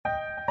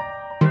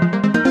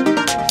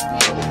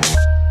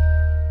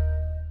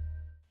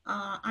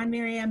I'm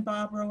Mary Ann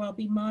Bobrow. I'll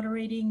be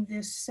moderating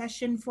this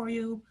session for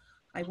you.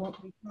 I won't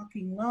be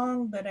talking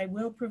long, but I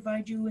will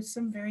provide you with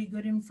some very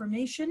good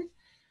information.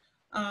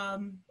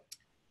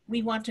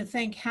 We want to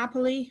thank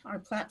Happily, our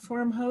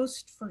platform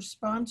host, for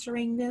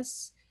sponsoring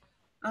this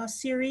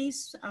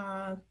series.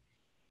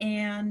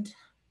 And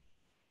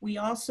we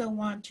also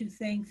want to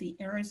thank the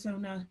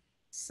Arizona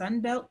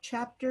Sunbelt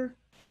chapter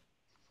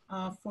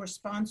for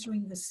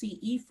sponsoring the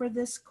CE for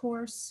this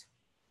course.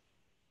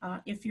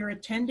 If you're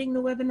attending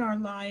the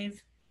webinar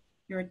live,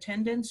 your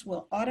attendance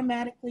will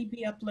automatically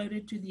be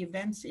uploaded to the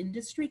Events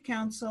Industry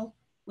Council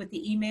with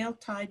the email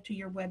tied to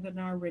your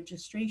webinar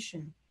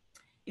registration.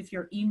 If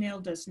your email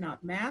does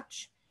not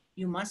match,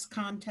 you must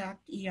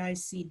contact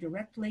EIC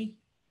directly.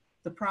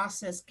 The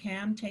process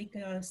can take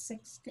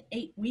 6 to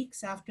 8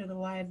 weeks after the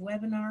live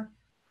webinar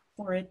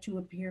for it to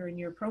appear in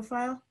your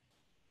profile.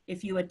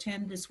 If you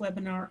attend this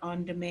webinar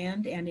on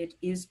demand and it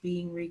is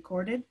being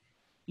recorded,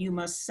 you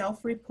must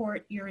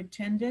self-report your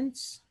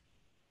attendance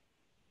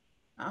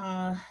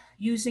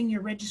using your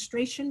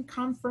registration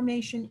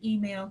confirmation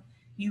email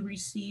you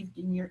received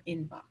in your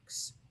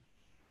inbox.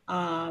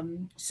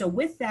 So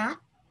with that,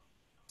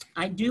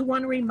 I do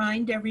want to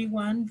remind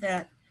everyone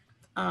that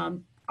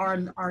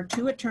our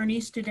two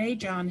attorneys today,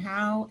 John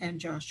Howe and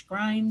Josh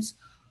Grimes,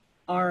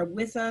 are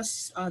with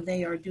us.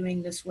 They are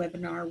doing this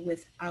webinar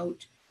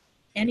without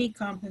any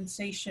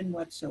compensation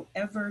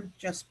whatsoever,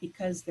 just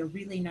because they're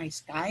really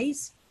nice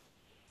guys.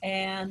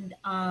 And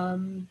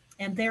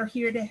they're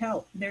here to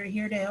help. They're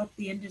here to help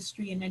the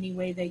industry in any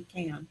way they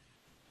can.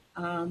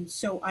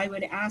 So I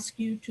would ask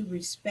you to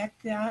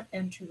respect that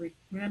and to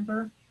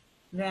remember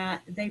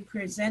that they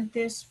present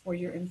this for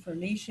your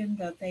information,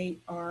 that they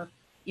are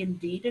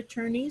indeed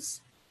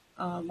attorneys,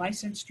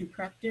 licensed to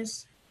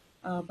practice,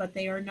 but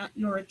they are not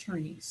your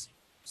attorneys.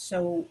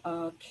 So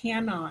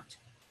cannot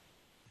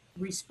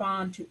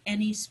respond to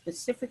any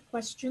specific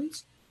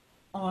questions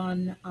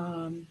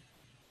on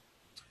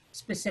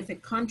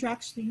specific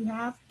contracts that you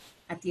have.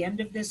 At the end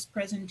of this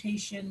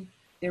presentation,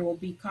 there will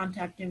be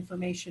contact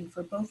information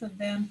for both of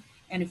them.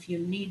 And if you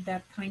need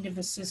that kind of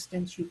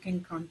assistance, you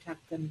can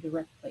contact them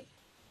directly.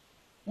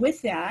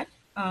 With that,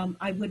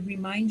 I would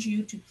remind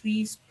you to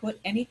please put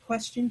any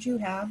questions you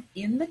have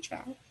in the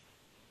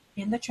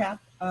chat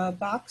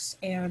box.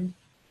 And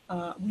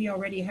we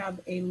already have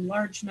a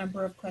large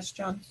number of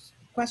questions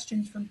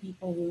from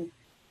people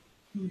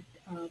who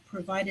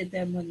provided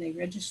them when they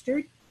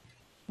registered.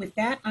 With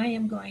that, I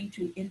am going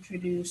to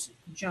introduce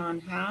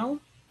John Howe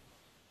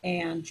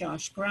and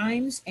Josh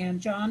Grimes. And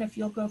John, if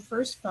you'll go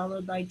first,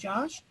 followed by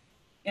Josh.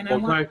 And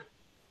well,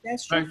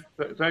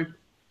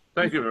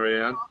 thank you,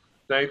 Mary Ann.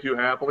 Thank you,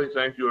 Happily.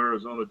 Thank you,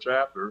 Arizona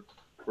chapter,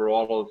 for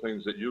all of the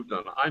things that you've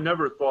done. I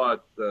never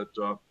thought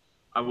that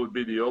I would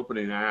be the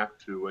opening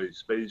act to a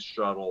space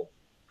shuttle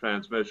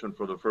transmission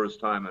for the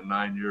first time in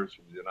 9 years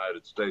from the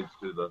United States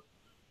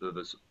to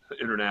this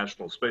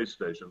International Space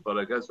Station. But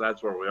I guess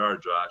that's where we are,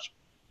 Josh,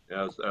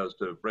 as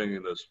to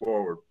bringing this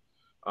forward.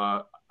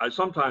 I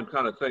sometimes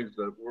kind of think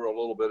that we're a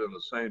little bit in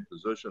the same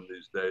position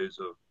these days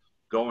of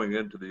going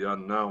into the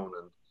unknown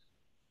and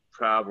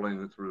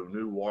traveling through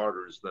new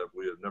waters that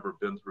we have never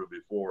been through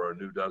before, or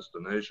new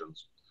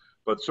destinations.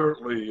 But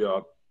certainly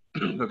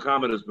the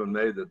comment has been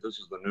made that this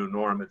is the new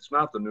norm. It's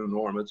not the new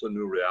norm, it's a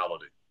new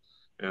reality.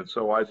 And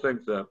so I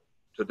think that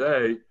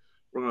today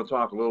we're going to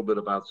talk a little bit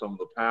about some of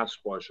the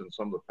past questions,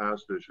 some of the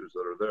past issues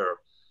that are there.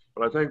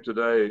 But I think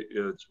today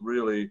it's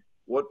really,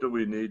 what do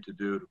we need to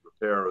do to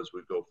prepare as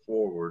we go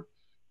forward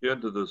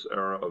into this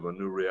era of a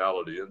new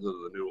reality, into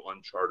the new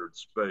uncharted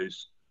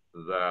space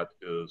that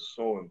is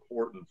so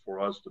important for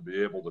us to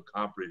be able to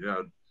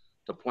comprehend,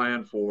 to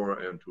plan for,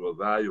 and to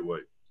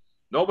evaluate.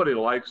 Nobody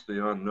likes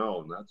the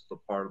unknown. That's the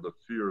part of the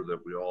fear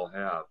that we all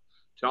have.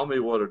 Tell me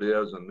what it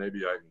is, and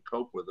maybe I can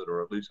cope with it,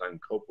 or at least I can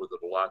cope with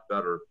it a lot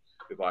better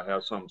if I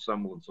have some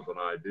semblance of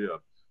an idea.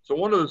 So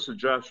one of the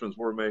suggestions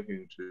we're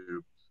making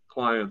to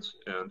clients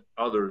and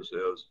others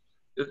is,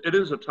 it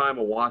is a time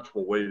of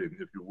watchful waiting,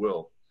 if you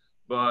will,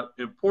 but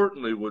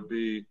importantly would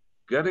be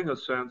getting a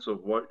sense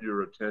of what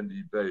your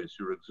attendee base,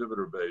 your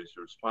exhibitor base,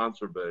 your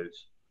sponsor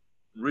base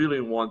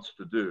really wants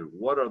to do.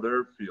 What are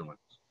their feelings?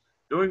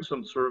 Doing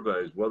some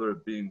surveys, whether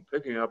it being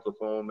picking up the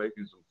phone,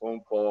 making some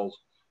phone calls,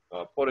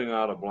 putting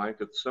out a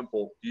blanket,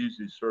 simple,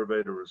 easy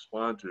survey to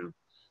respond to,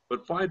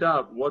 but find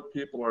out what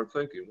people are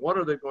thinking. What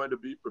are they going to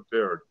be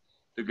prepared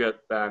to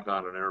get back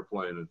on an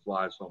airplane and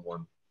fly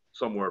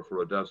somewhere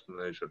for a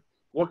destination?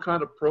 What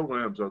kind of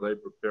programs are they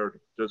prepared to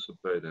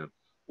participate in?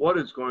 What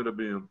is going to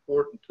be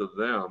important to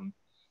them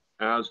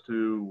as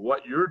to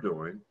what you're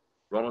doing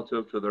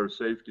relative to their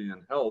safety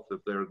and health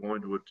if they're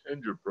going to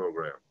attend your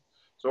program?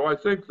 So I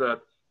think that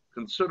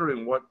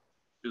considering what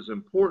is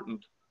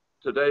important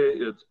today,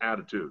 it's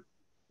attitude.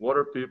 What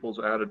are people's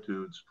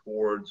attitudes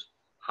towards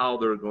how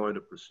they're going to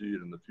proceed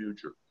in the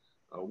future?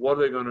 What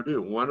are they going to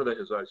do? When are they,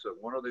 as I said,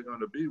 when are they going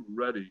to be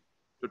ready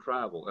to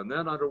travel? And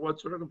then under what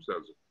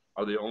circumstances?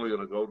 Are they only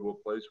going to go to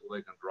a place where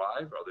they can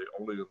drive? Are they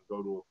only going to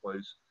go to a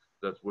place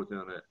that's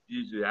within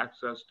easy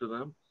access to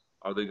them?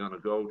 Are they going to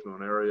go to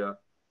an area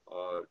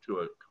to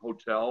a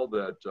hotel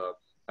that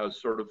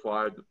has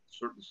certified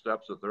certain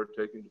steps that they're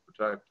taking to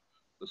protect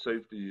the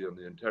safety and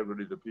the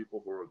integrity of the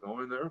people who are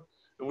going there.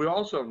 And we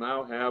also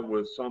now have,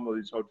 with some of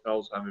these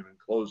hotels having been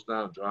closed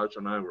down, Josh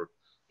and I were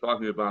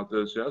talking about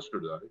this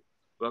yesterday,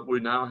 but we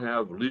now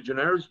have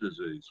Legionnaire's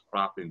disease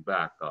cropping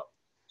back up.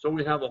 So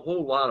we have a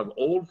whole lot of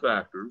old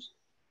factors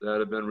that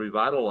have been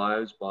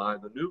revitalized by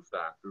the new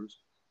factors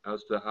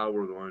as to how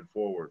we're going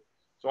forward.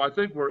 So I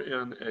think we're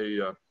in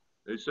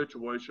a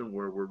situation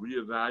where we're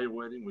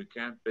reevaluating. We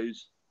can't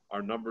base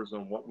our numbers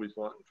on what we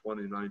thought in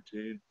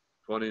 2019.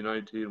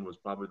 2019 was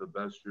probably the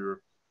best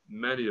year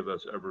many of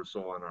us ever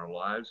saw in our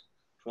lives.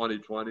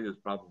 2020 is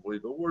probably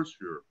the worst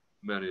year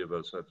many of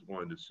us are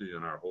going to see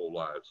in our whole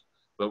lives.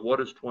 But what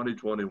is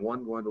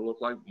 2021 going to look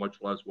like? Much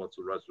less what's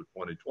the rest of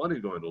 2020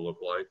 going to look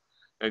like,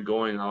 and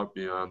going out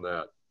beyond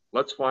that.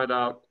 Let's find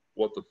out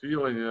what the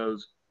feeling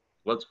is.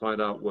 Let's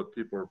find out what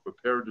people are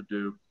prepared to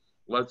do.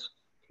 Let's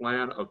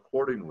plan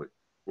accordingly.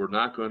 We're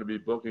not going to be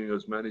booking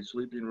as many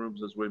sleeping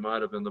rooms as we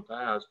might have in the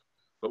past,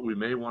 but we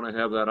may want to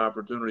have that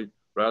opportunity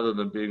rather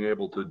than being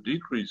able to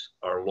decrease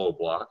our low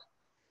block,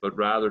 but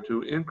rather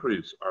to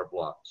increase our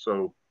block.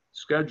 So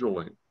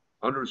scheduling,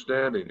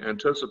 understanding,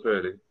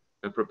 anticipating,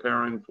 and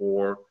preparing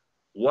for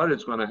what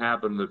is going to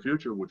happen in the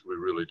future, which we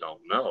really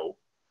don't know,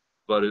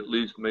 but at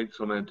least make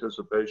some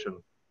anticipation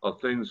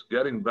of things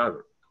getting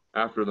better.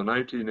 After the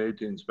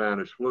 1918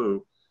 Spanish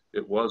flu,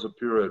 it was a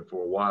period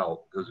for a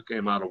while, because it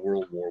came out of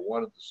World War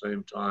I at the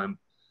same time,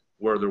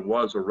 where there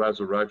was a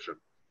resurrection.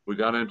 We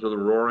got into the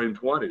roaring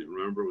 20s.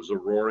 Remember, it was the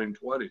roaring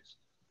 20s,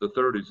 the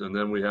 30s, and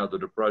then we had the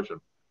Depression.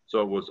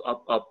 So it was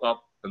up, up,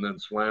 up, and then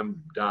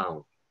slam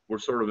down. We're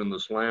sort of in the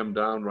slam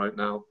down right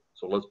now,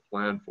 so let's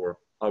plan for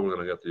how we're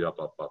going to get the up,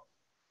 up, up.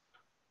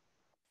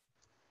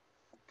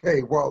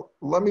 Okay, well,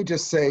 let me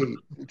just say,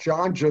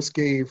 John just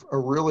gave a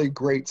really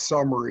great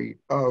summary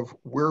of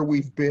where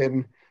we've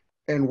been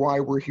and why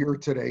we're here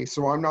today.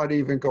 So I'm not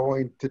even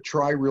going to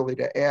try really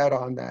to add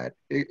on that,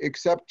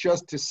 except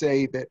just to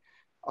say that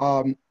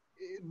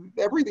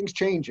everything's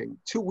changing.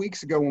 2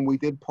 weeks ago when we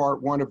did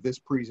part one of this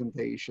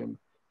presentation,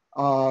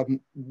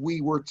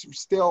 we were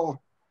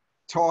still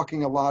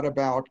talking a lot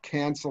about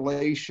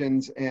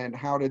cancellations and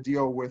how to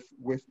deal with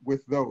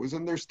those.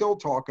 And there's still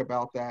talk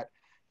about that.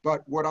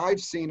 But what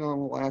I've seen in the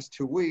last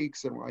 2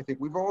 weeks, and I think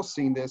we've all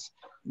seen this,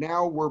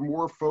 now we're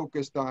more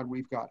focused on,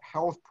 we've got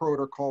health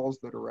protocols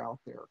that are out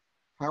there.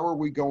 How are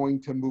we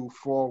going to move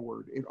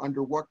forward?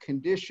 Under what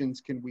conditions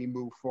can we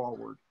move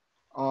forward?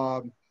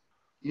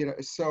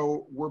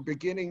 So we're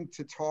beginning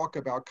to talk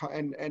about,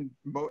 and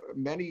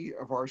many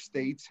of our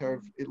states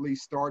have at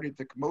least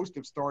most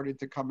have started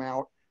to come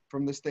out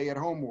from the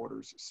stay-at-home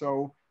orders.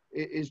 So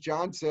as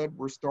John said,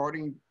 we're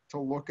starting to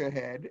look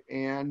ahead,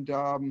 and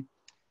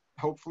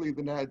hopefully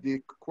the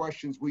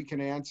questions we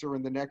can answer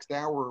in the next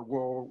hour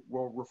will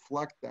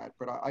reflect that.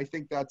 But I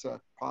think that's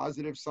a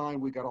positive sign.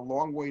 We got a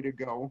long way to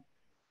go,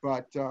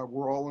 but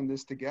we're all in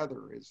this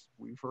together, as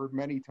we've heard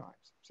many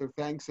times. So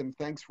thanks, and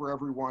thanks for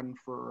everyone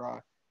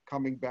for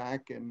coming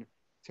back, and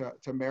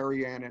to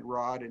Marianne and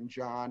Rod and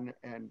John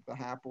and the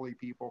Happily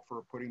people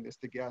for putting this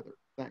together.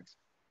 Thanks.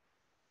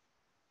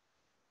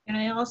 And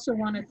I also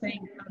want to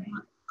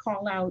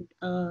call out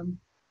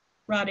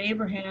Rod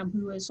Abraham,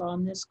 who is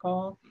on this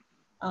call,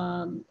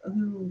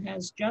 who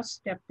has just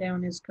stepped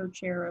down as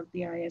co-chair of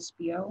the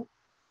ISBO,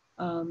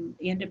 the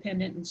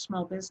Independent and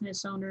Small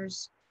Business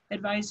Owners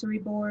Advisory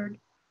Board.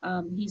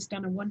 He's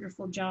done a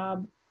wonderful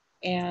job,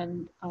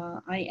 and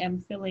I am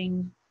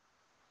filling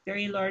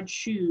very large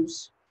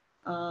shoes.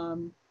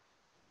 Nothing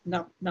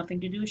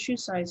to do with shoe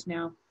size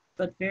now,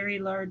 but very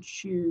large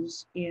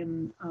shoes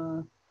in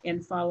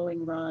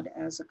following Rod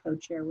as a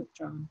co-chair with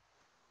John.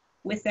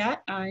 With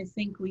that, I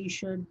think we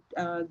should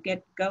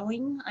get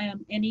going.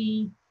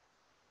 Any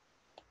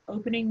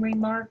opening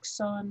remarks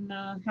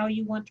on how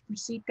you want to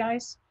proceed,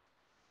 guys?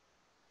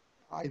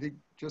 I think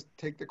just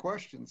take the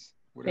questions.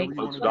 Whatever you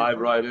want to Let's dive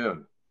right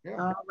in. Yeah.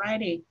 All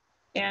righty.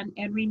 And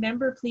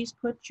remember, please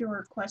put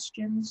your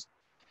questions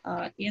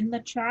in the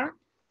chat,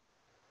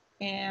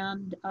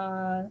 and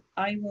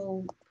I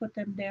will put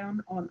them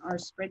down on our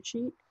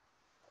spreadsheet,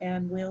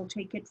 and we'll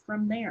take it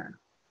from there.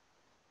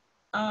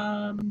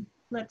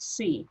 Let's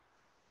see.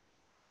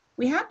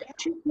 We have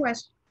 2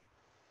 questions.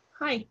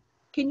 Hi,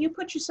 can you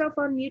put yourself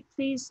on mute,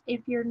 please, if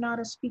you're not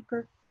a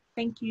speaker?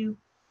 Thank you.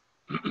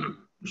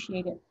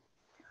 Appreciate it.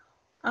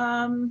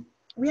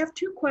 We have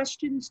 2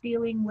 questions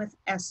dealing with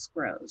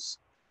escrows,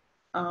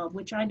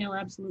 which I know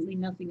absolutely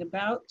nothing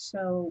about,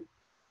 so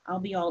I'll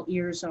be all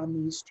ears on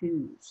these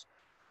 2s.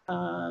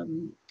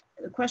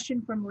 The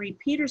question from Marie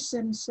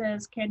Peterson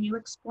says, can you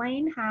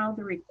explain how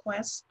the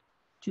request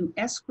to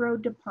escrow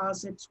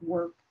deposits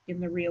work in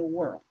the real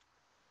world?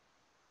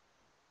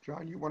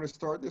 John, you want to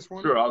start this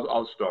one? Sure,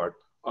 I'll start.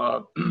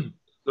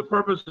 The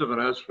purpose of an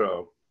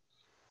escrow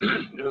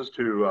is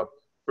to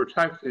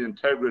protect the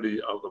integrity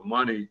of the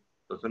money,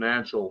 the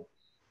financial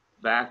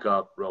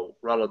backup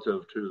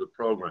relative to the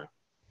program.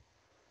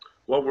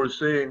 What we're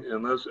seeing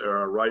in this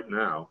era right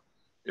now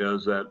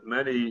is that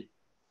many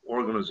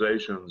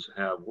organizations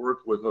have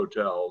worked with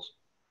hotels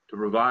to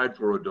provide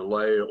for a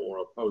delay or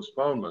a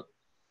postponement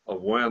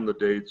of when the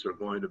dates are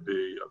going to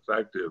be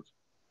effective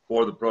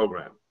for the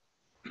program.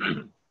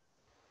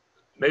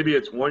 Maybe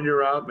it's 1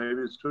 year out,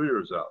 maybe it's 2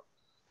 years out.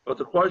 But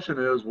the question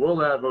is, will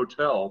that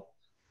hotel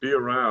be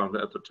around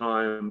at the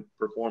time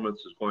performance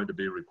is going to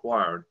be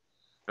required?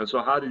 And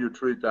so how do you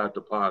treat that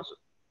deposit?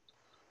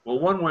 Well,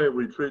 one way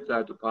we treat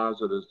that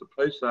deposit is to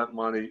place that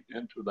money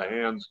into the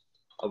hands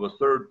of a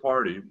third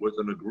party with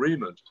an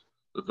agreement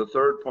that the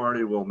third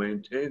party will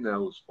maintain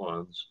those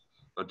funds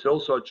until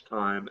such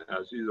time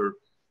as either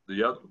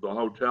the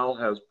hotel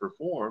has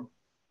performed,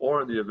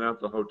 or in the event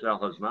the hotel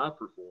has not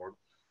performed,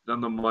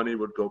 then the money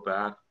would go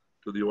back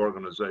to the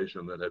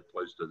organization that had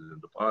placed it in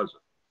deposit.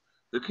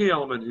 The key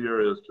element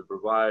here is to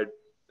provide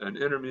an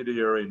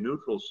intermediary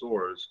neutral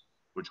source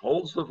which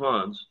holds the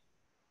funds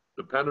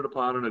dependent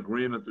upon an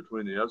agreement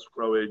between the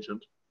escrow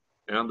agent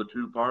and the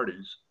two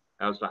parties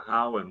as to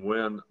how and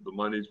when the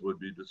monies would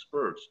be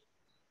dispersed.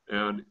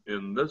 And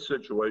in this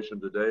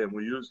situation today, and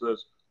we use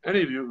this,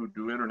 any of you who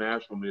do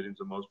international meetings,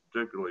 and most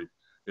particularly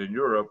in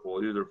Europe,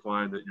 will either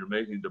find that you're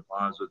making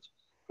deposits,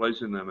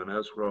 placing them in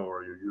escrow,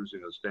 or you're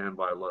using a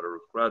standby letter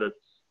of credit,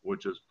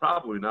 which is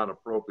probably not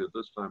appropriate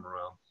this time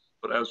around,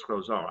 but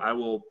escrows are. I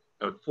will,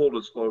 at full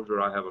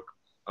disclosure, I have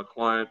a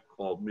client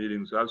called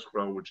Meetings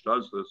Escrow, which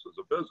does this as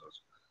a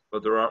business.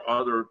 But there are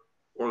other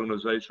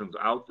organizations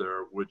out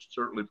there which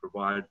certainly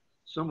provide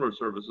similar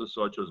services,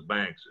 such as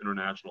banks,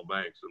 international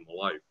banks and the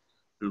like,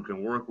 who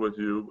can work with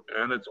you.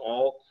 And it's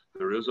all,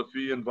 there is a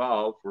fee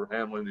involved for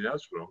handling the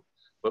escrow,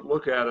 but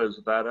look at it as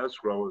that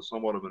escrow is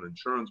somewhat of an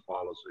insurance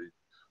policy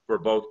for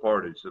both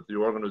parties. If the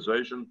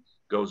organization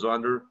goes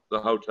under, the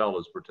hotel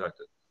is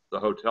protected. The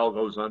hotel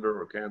goes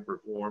under or can't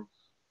perform,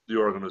 the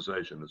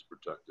organization is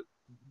protected.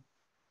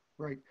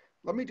 Right.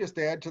 Let me just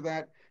add to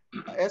that.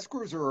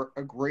 Escrows are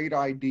a great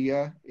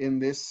idea in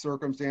this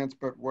circumstance,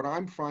 but what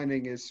I'm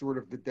finding is sort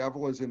of the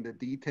devil is in the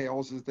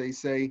details, as they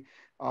say.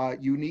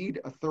 You need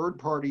a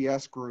third-party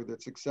escrow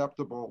that's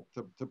acceptable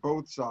to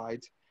both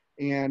sides,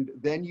 and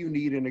then you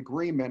need an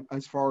agreement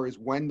as far as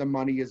when the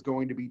money is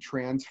going to be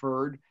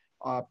transferred,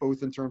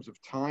 both in terms of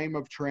time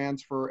of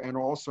transfer and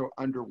also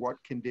under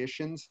what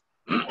conditions.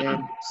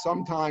 And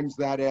sometimes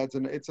that adds,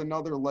 and it's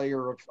another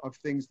layer of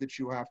things that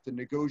you have to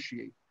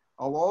negotiate.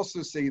 I'll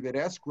also say that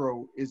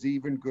escrow is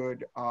even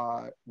good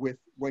with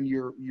when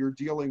you're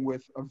dealing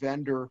with a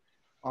vendor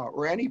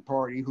or any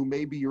party who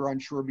maybe you're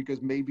unsure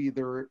because maybe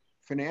they're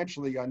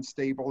financially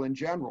unstable in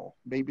general.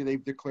 Maybe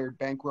they've declared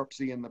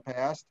bankruptcy in the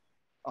past.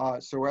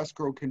 So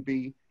escrow can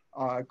be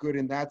good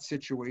in that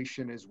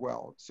situation as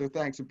well. So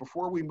thanks. And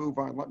before we move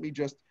on, let me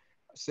just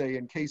say,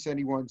 in case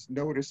anyone's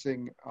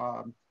noticing,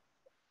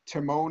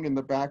 Timon in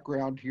the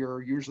background here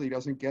usually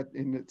doesn't get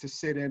in to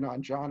sit in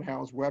on John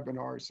Howe's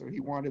webinar, so he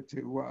wanted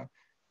to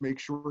make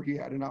sure he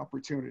had an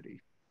opportunity.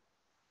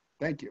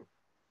 Thank you.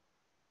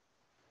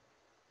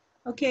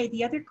 Okay,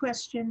 the other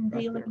question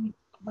dealing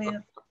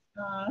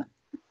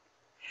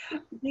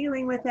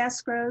with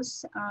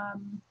escrows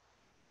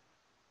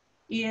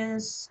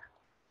is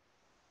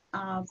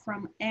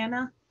from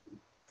Anna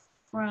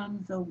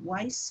from the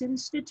Weiss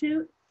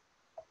Institute.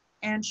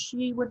 And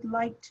she would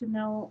like to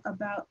know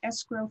about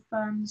escrow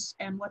funds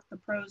and what the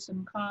pros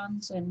and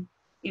cons, and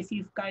if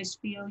you guys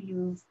feel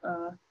you've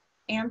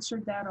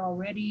answered that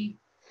already,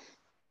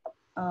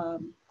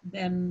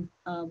 then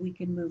we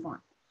can move on.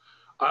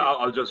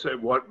 I'll just say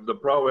what the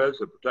pro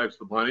is, it protects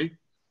the money.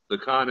 The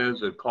con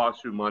is it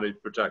costs you money to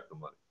protect the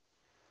money.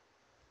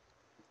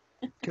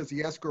 Because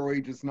the escrow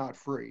agent is not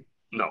free.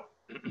 No.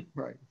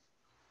 Right.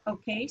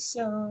 Okay,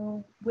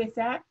 so with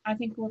that, I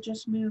think we'll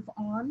just move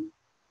on.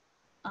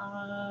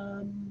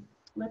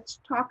 Let's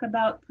talk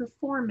about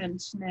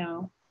performance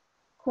now.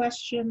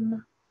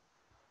 Question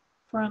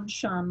from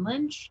Sean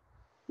Lynch.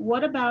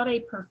 What about a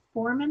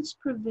performance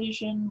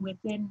provision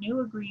within new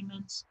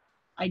agreements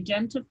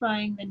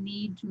identifying the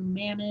need to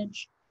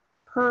manage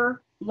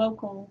per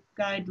local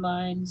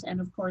guidelines? And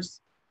of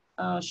course,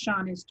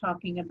 Sean is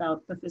talking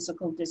about the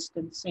physical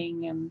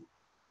distancing and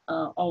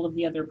all of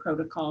the other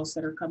protocols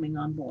that are coming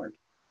on board.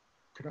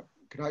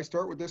 Could I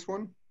start with this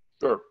one?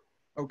 Sure.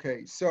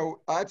 Okay, so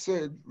that's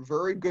a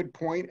very good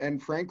point,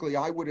 and frankly,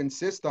 I would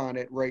insist on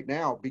it right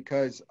now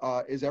because,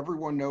 as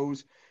everyone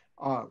knows,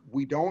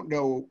 we don't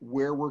know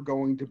where we're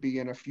going to be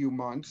in a few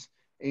months,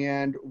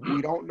 and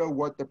we don't know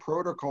what the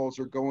protocols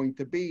are going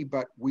to be,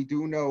 but we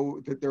do know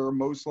that there are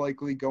most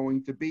likely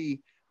going to be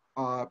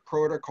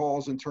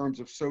protocols in terms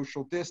of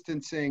social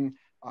distancing,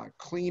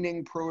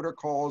 cleaning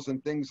protocols,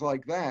 and things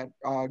like that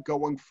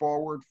going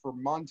forward for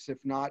months, if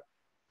not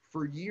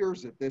for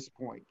years at this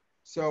point.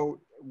 So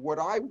what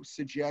I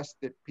suggest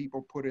that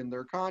people put in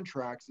their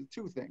contracts are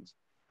two things.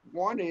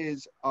 One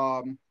is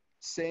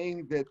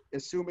saying that,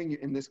 assuming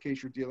in this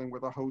case you're dealing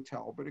with a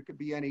hotel, but it could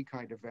be any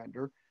kind of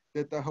vendor,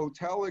 that the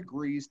hotel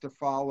agrees to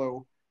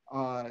follow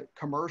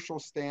commercial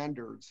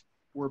standards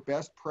or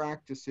best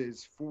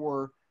practices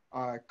for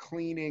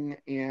cleaning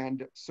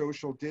and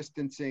social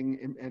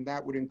distancing, and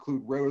that would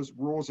include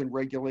rules and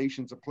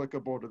regulations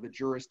applicable to the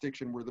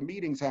jurisdiction where the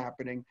meeting's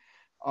happening.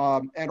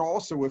 And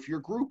also, if your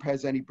group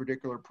has any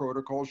particular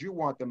protocols you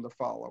want them to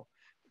follow,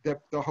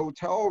 the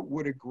hotel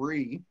would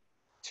agree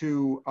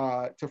to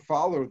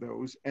follow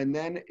those. And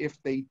then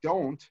if they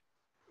don't,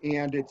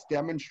 and it's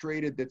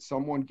demonstrated that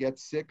someone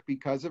gets sick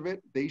because of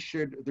it, there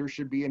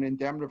should be an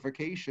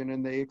indemnification,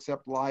 and they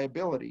accept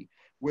liability.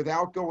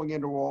 Without going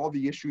into all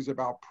the issues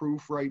about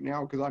proof right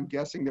now, because I'm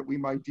guessing that we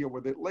might deal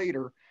with it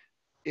later,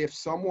 if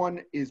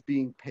someone is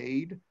being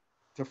paid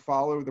to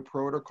follow the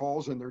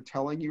protocols and they're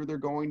telling you they're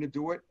going to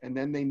do it, and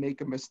then they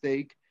make a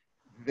mistake,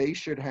 they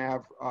should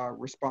have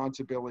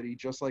responsibility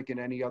just like in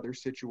any other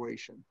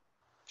situation.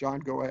 John,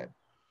 go ahead.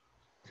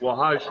 Well,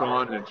 hi,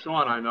 Sean. And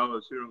Sean, I know,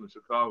 is here in the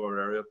Chicago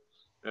area.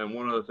 And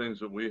one of the things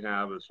that we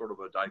have is sort of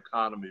a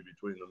dichotomy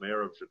between the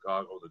mayor of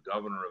Chicago, the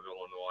governor of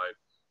Illinois,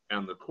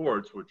 and the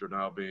courts, which are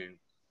now being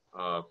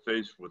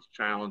faced with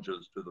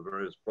challenges to the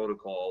various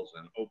protocols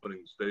and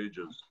opening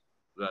stages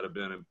that have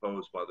been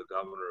imposed by the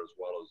governor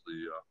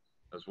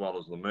as well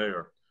as the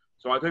mayor.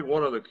 So I think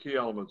one of the key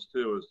elements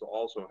too is to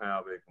also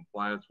have a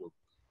compliance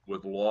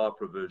with law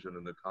provision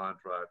in the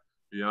contract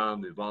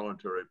beyond the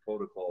voluntary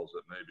protocols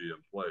that may be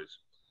in place.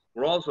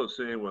 We're also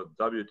seeing with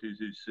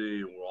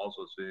WTTC, and we're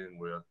also seeing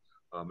with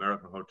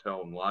American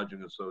Hotel and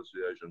Lodging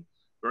Association,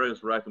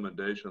 various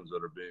recommendations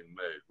that are being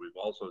made. We've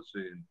also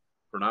seen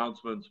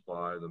pronouncements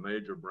by the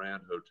major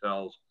brand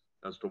hotels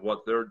as to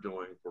what they're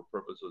doing for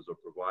purposes of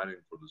providing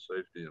for the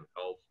safety and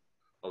health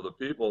of the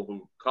people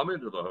who come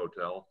into the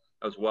hotel,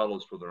 as well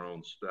as for their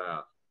own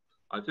staff.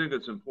 I think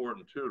it's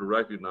important too to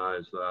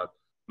recognize that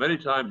many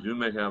times you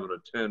may have an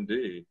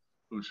attendee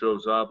who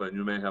shows up and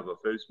you may have a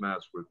face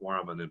mask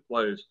requirement in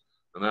place,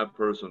 and that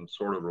person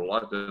sort of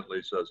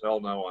reluctantly says, hell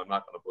no, I'm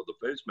not going to put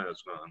the face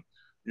mask on.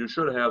 You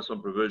should have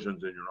some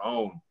provisions in your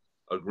own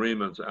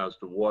agreements as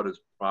to what is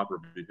proper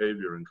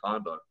behavior and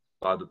conduct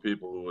by the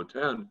people who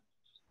attend.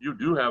 You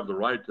do have the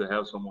right to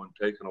have someone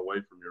taken away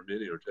from your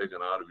meeting or taken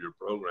out of your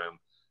program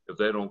if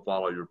they don't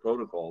follow your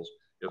protocols,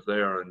 if they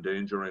are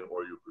endangering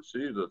or you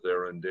perceive that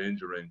they're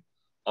endangering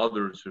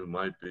others who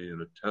might be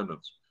in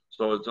attendance.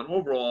 So it's an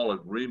overall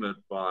agreement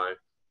by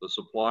the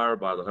supplier,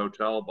 by the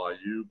hotel, by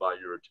you, by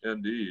your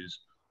attendees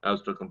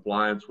as to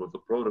compliance with the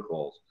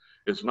protocols.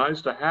 It's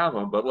nice to have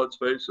them, but let's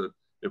face it,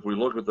 if we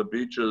look at the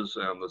beaches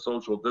and the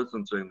social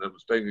distancing that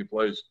was taking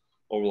place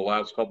over the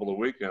last couple of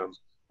weekends,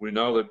 we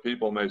know that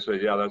people may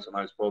say, yeah, that's a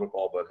nice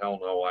protocol, but hell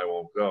no, I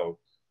won't go.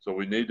 So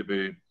we need to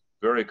be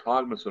very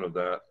cognizant of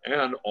that,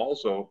 and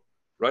also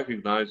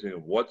recognizing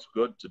what's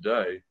good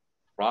today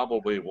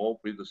probably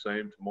won't be the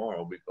same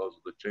tomorrow because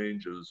of the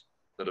changes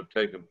that have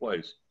taken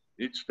place.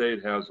 Each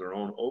state has their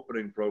own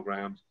opening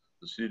programs.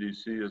 The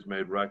CDC has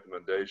made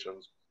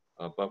recommendations,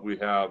 but we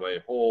have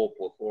a whole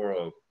plethora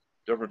of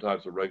different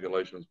types of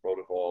regulations,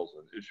 protocols,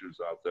 and issues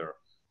out there.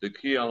 The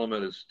key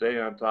element is stay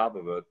on top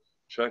of it,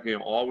 checking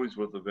always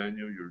with the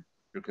venue.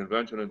 Your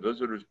Convention and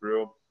Visitors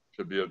Bureau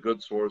should be a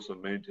good source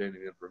of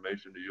maintaining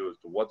information to you as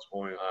to what's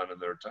going on in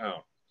their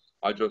town.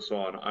 I just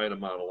saw an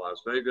item out of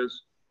Las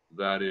Vegas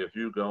that if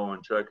you go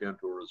and check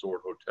into a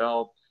resort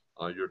hotel,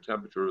 your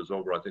temperature is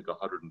over, I think,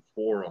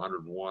 104 or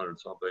 101 or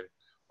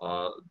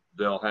something.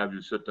 They'll have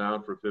you sit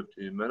down for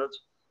 15 minutes.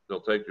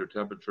 They'll take your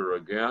temperature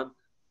again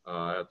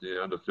at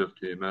the end of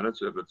 15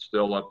 minutes. If it's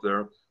still up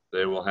there,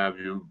 they will have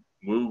you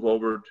move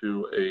over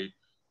to a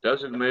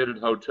designated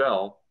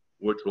hotel,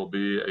 which will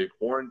be a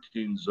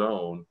quarantine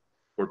zone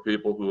for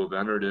people who have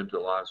entered into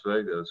Las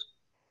Vegas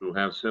who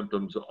have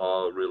symptoms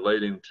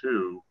relating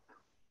to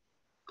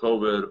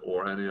COVID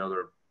or any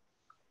other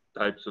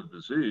types of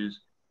disease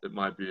that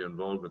might be in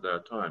vogue at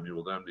that time. You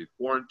will then be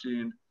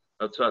quarantined,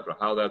 etc.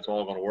 How that's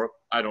all going to work,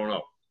 I don't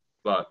know.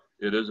 But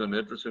it is an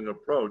interesting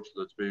approach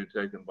that's being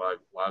taken by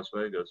Las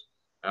Vegas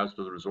as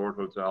to the resort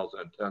hotels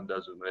and 10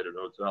 designated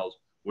hotels,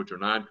 which are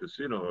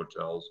non-casino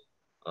hotels,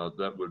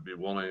 that would be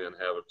willing and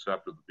have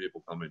accepted the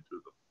people coming to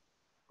them.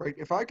 Right.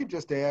 If I could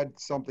just add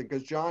something,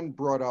 because John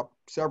brought up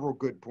several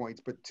good points,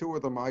 but two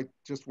of them I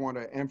just want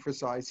to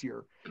emphasize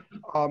here.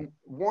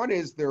 One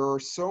is there are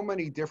so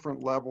many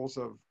different levels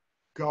of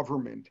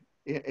government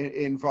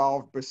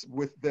involved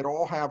with that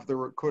all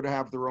could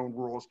have their own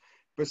rules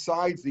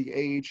besides the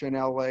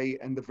AHNLA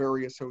and the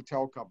various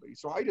hotel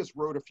companies. So I just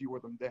wrote a few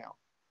of them down.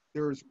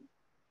 There's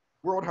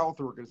World Health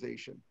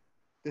Organization,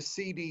 the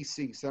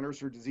CDC, Centers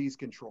for Disease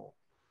Control.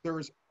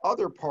 There's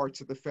other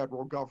parts of the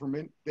federal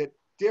government that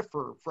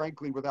differ,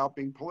 frankly, without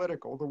being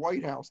political. The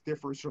White House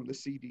differs from the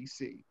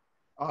CDC.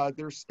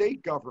 There's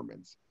state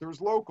governments,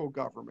 there's local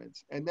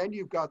governments, and then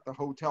you've got the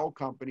hotel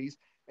companies,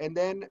 and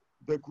then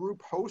the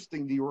group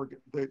hosting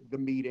the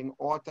meeting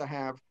ought to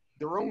have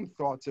their own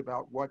thoughts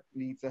about what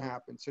needs to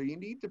happen. So you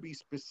need to be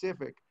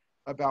specific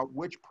about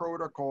which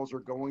protocols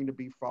are going to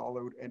be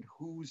followed and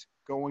who's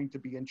going to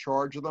be in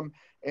charge of them.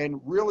 And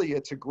really,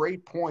 it's a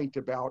great point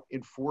about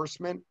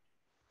enforcement,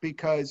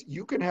 because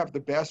you can have the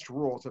best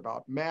rules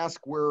about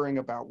mask wearing,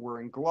 about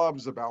wearing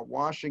gloves, about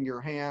washing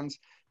your hands,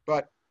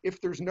 but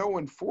if there's no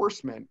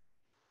enforcement,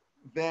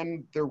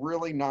 then they're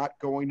really not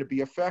going to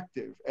be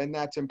effective. And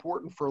that's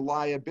important for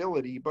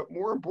liability, but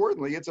more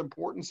importantly, it's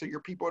important so your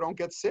people don't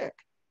get sick.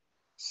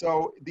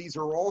 So these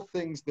are all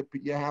things that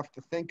you have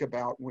to think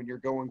about when you're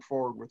going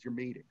forward with your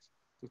meetings.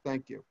 So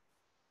thank you.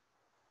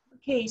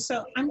 Okay,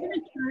 so I'm going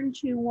to turn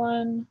to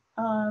one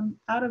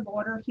out of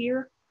order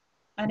here,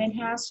 and it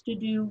has to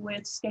do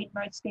with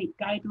state-by-state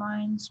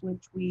guidelines,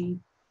 which we,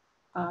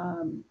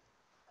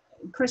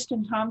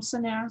 Kristen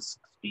Thompson asks,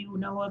 do you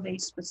know of a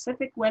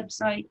specific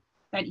website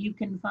that you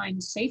can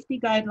find safety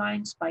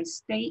guidelines by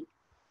state?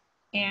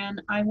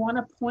 And I want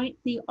to point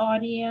the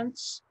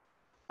audience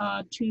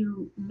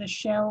to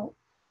Michelle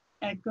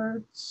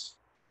Eggers'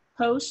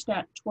 post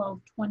at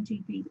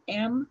 12:20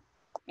 p.m.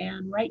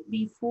 and right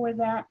before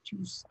that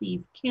to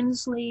Steve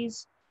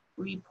Kinsley's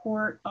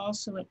report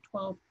also at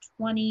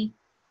 12:20.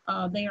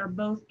 They are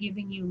both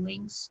giving you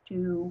links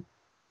to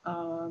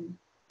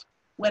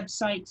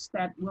websites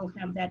that will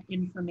have that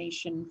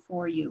information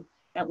for you.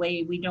 That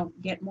way we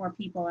don't get more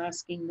people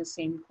asking the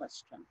same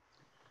question.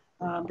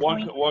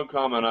 One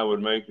comment I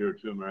would make here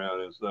too,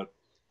 Marianne, is that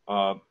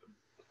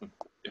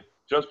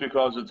just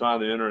because it's on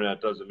the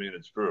internet doesn't mean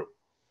it's true.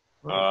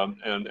 Right.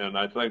 And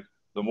I think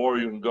the more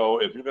you can go,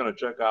 if you're going to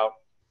check out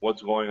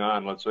what's going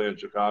on, let's say in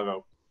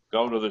Chicago,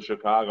 go to the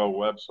Chicago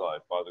website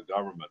by the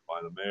government, by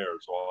the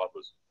mayor's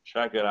office,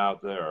 check it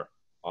out there.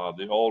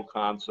 The old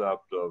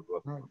concept of,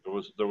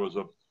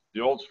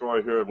 the old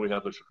story here, we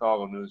had the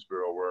Chicago News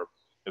Bureau where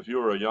if you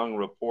were a young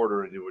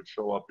reporter and you would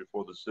show up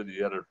before the city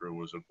editor, who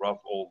was a gruff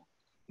old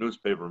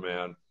newspaper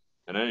man,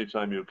 and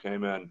anytime you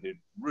came in, he'd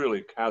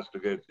really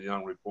castigate the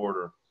young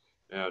reporter.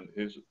 And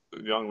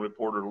the young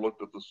reporter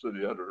looked at the city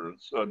editor and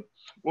said,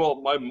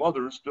 well, my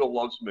mother still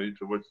loves me,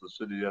 to which the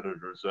city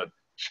editor said,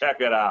 check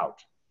it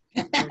out.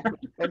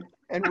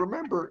 and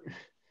remember,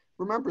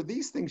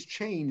 these things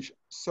change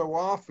so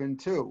often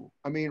too.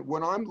 I mean,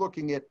 when I'm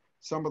looking at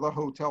some of the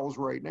hotels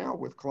right now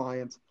with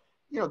clients,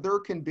 there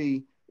can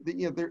be,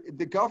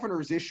 the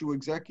governors issue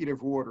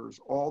executive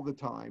orders all the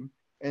time,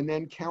 and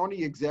then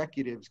county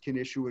executives can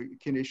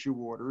issue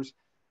orders,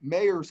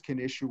 mayors can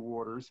issue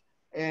orders,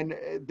 and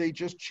they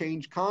just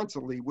change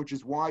constantly, which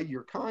is why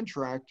your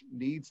contract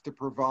needs to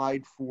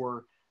provide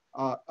for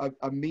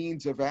a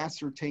means of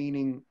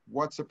ascertaining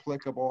what's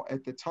applicable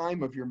at the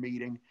time of your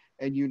meeting,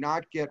 and you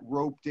not get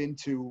roped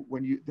into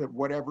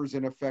whatever's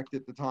in effect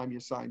at the time you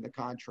sign the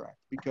contract,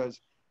 because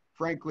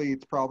frankly,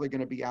 it's probably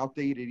going to be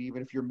outdated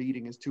even if your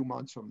meeting is 2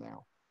 months from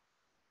now.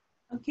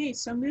 Okay,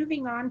 so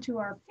moving on to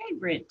our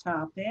favorite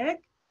topic,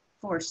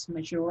 force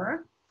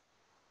majeure.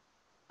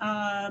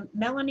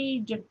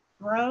 Melanie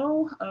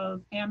DeBro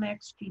of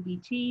Amex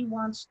GBT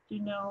wants to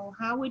know,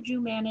 how would you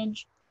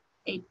manage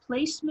a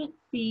placement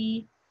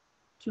fee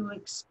to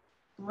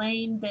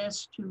explain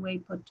this to a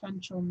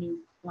potential new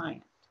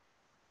client?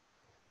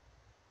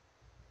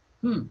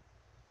 I'm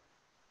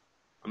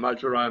not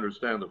sure I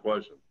understand the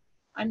question.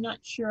 I'm not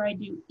sure I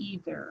do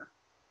either.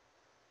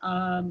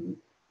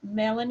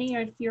 Melanie,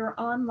 if you're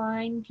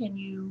online, can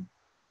you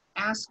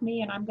ask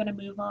me, and I'm going to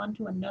move on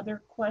to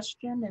another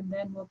question, and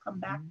then we'll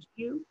come back to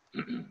you.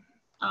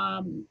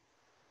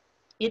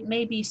 It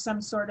may be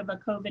some sort of a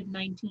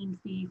COVID-19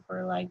 fee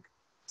for like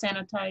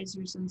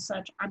sanitizers and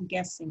such. I'm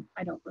guessing.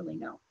 I don't really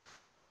know.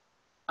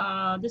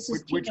 This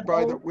is which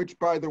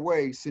by the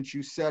way, since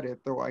you said it,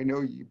 though I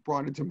know you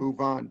wanted to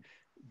move on,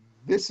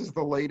 this is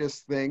the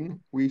latest thing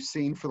we've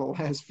seen for the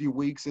last few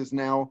weeks is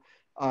now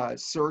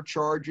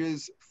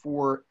surcharges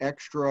for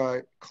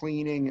extra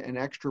cleaning and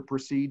extra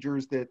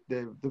procedures that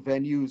the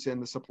venues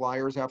and the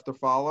suppliers have to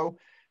follow.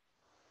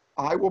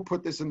 I will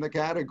put this in the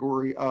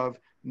category of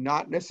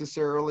not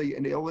necessarily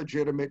an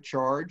illegitimate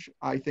charge.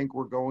 I think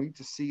we're going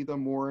to see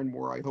them more and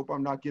more. I hope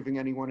I'm not giving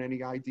anyone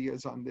any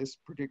ideas on this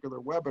particular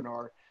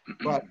webinar,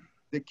 but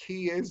the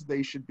key is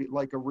they should be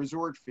like a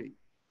resort fee.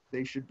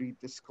 They should be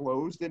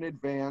disclosed in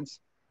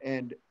advance,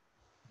 and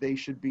they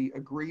should be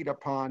agreed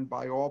upon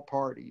by all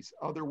parties.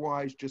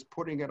 Otherwise, just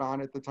putting it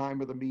on at the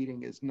time of the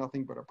meeting is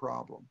nothing but a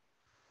problem.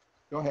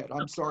 Go ahead.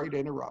 I'm sorry to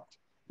interrupt.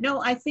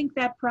 No, I think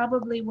that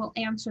probably will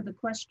answer the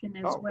question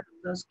as well.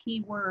 Those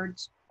key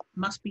words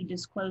must be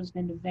disclosed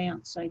in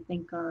advance, I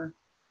think are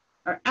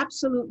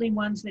absolutely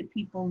ones that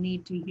people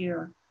need to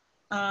hear.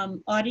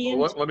 Audience.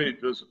 Well,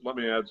 let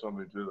me add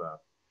something to that.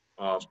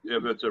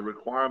 If it's a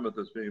requirement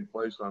that's being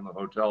placed on the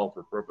hotel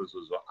for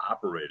purposes of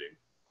operating,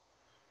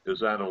 is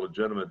that a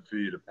legitimate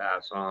fee to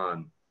pass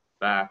on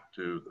back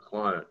to the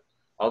client?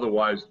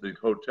 Otherwise, the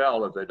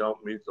hotel, if they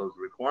don't meet those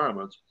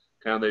requirements,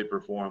 can they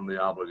perform the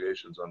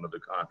obligations under the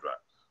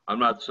contract? I'm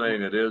not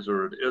saying it is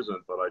or it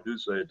isn't, but I do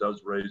say it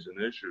does raise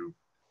an issue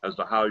as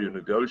to how you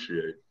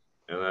negotiate,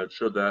 and that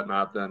should that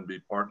not then be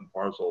part and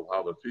parcel of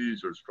how the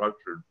fees are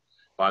structured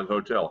by the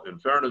hotel. In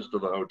fairness to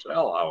the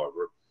hotel,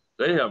 however,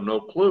 they have no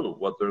clue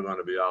what they're going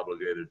to be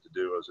obligated to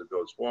do as it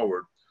goes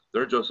forward.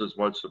 They're just as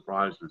much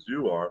surprised as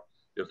you are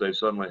if they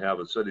suddenly have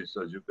a city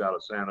says you've got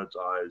to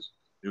sanitize,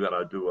 you've got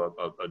to do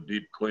a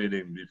deep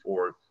cleaning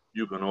before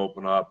you can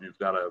open up, you've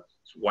got to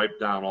wipe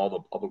down all the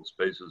public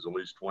spaces at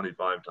least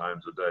 25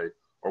 times a day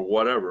or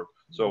whatever.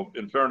 So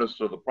in fairness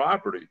to the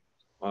property,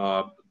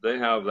 they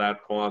have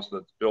that cost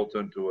that's built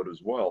into it as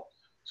well.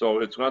 So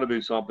it's going to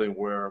be something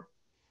where,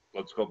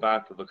 let's go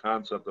back to the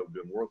concept that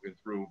we've been working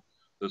through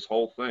this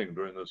whole thing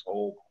during this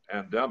whole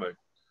pandemic,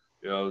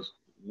 is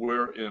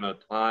we're in a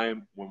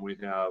time when we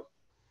have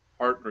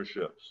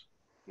partnerships.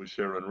 We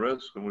share in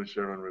risk and we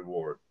share in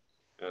reward.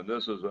 And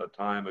this is a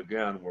time,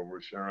 again, where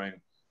we're sharing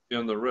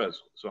in the risk.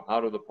 So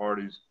how do the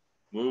parties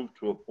move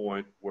to a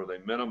point where they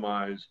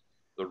minimize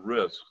the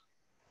risk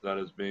that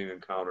is being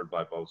encountered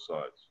by both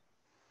sides?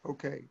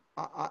 Okay,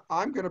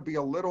 I'm going to be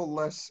a little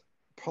less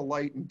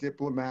polite and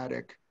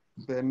diplomatic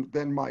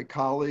than my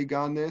colleague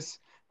on this,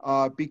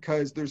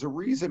 because there's a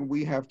reason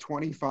we have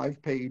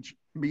 25-page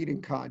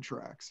meeting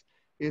contracts.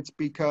 It's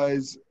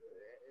because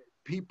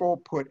people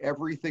put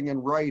everything in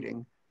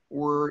writing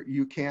or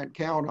you can't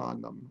count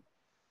on them.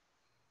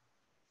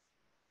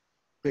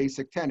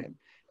 Basic tenet.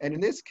 And in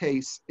this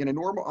case, in a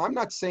normal, I'm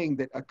not saying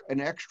that an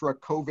extra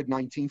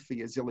COVID-19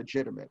 fee is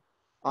illegitimate.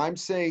 I'm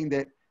saying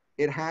that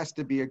it has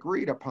to be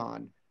agreed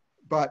upon.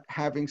 But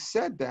having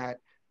said that,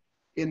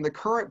 in the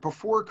current,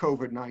 before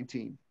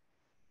COVID-19,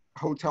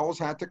 hotels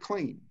had to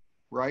clean,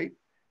 right?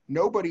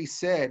 Nobody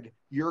said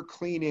you're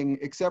cleaning,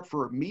 except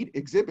for meet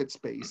exhibit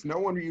space. No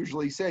one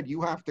usually said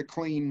you have to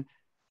clean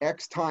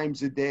X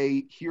times a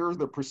day. Here are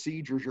the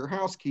procedures your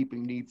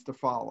housekeeping needs to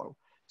follow.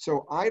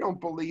 So I don't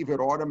believe it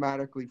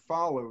automatically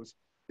follows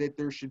that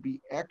there should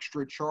be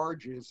extra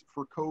charges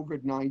for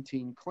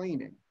COVID-19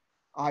 cleaning.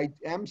 I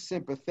am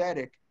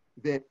sympathetic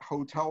that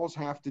hotels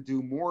have to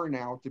do more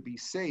now to be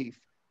safe,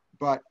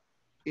 but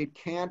it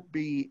can't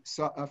be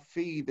a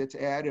fee that's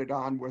added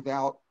on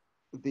without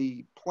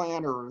the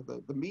planner,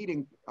 the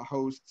meeting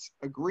host's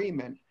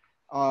agreement,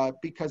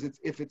 because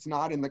if it's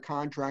not in the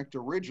contract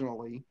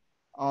originally,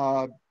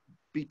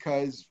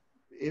 because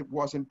it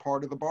wasn't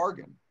part of the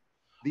bargain,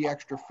 the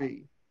extra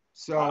fee.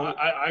 So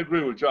I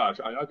agree with Josh.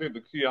 I think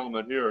the key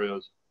element here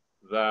is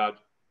that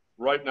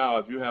right now,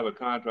 if you have a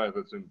contract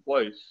that's in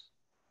place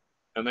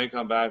and they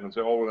come back and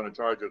say, oh, we're going to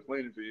charge you a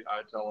cleaning fee,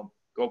 I tell them,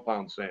 go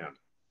pound sand.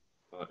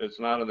 It's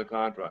not in the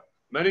contract.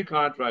 Many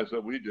contracts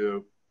that we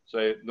do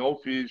say no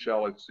fee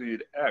shall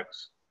exceed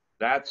X.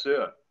 That's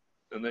it.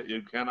 And that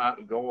you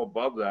cannot go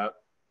above that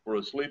for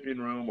a sleeping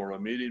room or a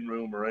meeting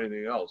room or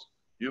anything else.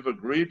 You've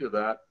agreed to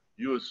that.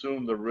 You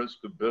assume the risk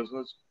of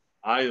business.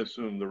 I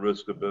assume the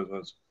risk of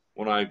business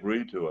when I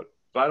agree to it.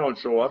 If I don't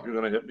show up, you're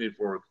going to hit me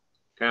for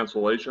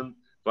cancellation.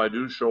 If I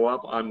do show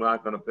up, I'm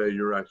not going to pay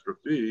your extra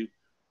fee.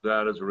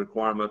 That is a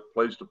requirement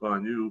placed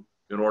upon you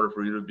in order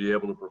for you to be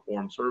able to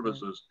perform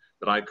services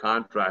that I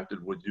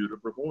contracted with you to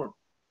perform.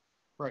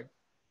 Right.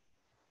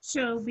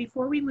 So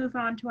before we move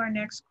on to our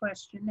next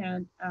question,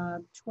 at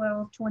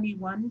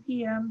 12:21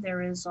 p.m.,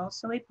 there is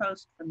also a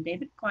post from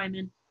David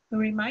Kleiman who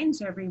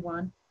reminds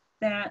everyone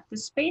that the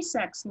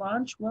SpaceX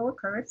launch will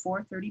occur at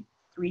 4:33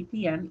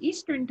 p.m.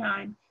 Eastern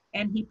Time,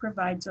 and he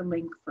provides a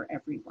link for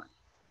everyone.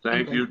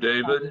 Thank you,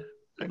 David.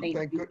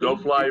 Go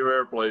fly your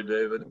airplane,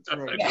 David.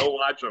 Right. Go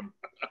watch them.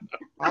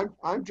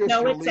 I'm just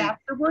no, it's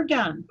after we're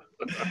done.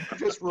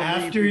 Just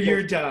after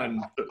you're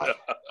done.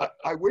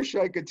 I wish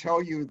I could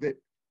tell you that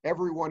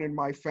everyone in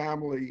my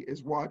family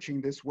is watching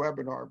this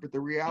webinar, but the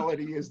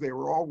reality is they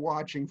were all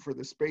watching for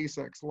the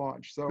SpaceX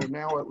launch. So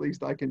now at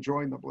least I can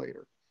join them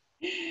later.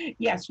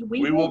 Yes,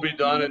 we will be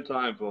done in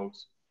time,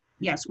 folks.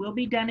 Yes, we'll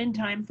be done in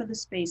time for the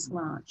space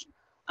launch.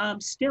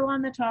 Still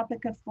on the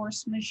topic of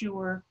force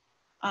majeure,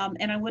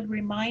 and I would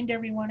remind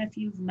everyone, if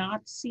you've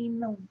not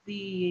seen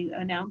the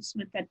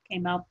announcement that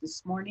came out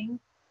this morning,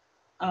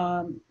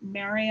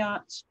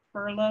 Marriott's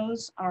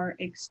furloughs are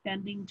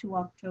extending to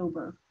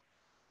October.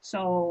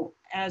 So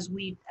as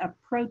we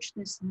approach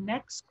this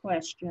next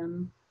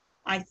question,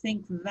 I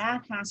think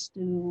that has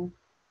to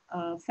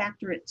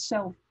factor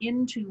itself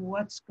into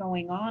what's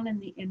going on in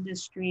the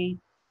industry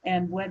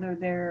and whether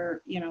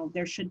there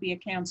should be a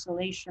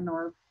cancellation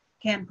or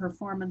can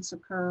performance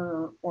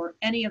occur or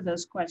any of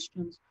those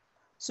questions.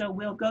 So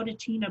we'll go to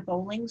Tina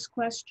Bowling's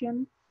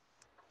question.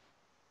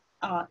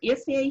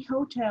 If a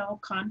hotel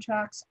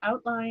contract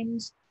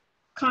outlines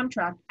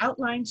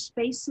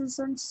spaces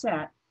and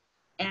set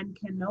and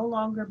can no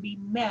longer be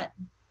met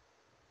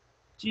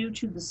due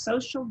to the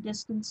social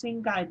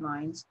distancing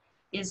guidelines,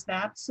 is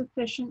that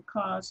sufficient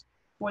cause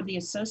for the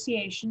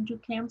association to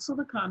cancel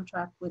the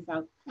contract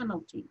without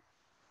penalty?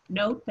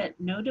 Note that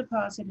no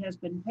deposit has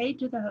been paid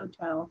to the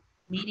hotel.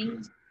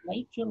 Meetings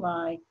late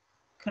July,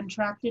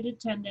 contracted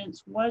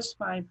attendance was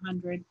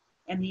 500,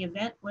 and the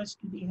event was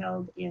to be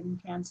held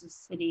in Kansas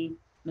City,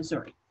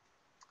 Missouri.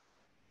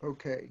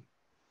 Okay.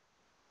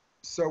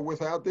 So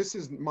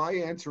my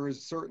answer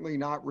is certainly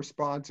not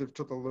responsive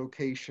to the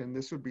location.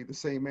 This would be the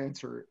same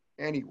answer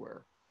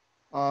anywhere.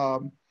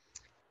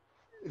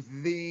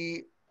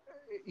 The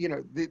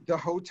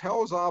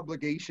hotel's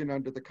obligation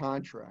under the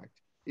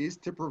contract is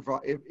to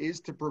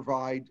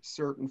provide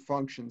certain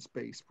function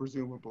space,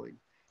 presumably.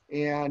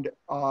 And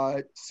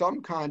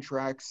some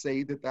contracts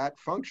say that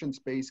function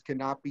space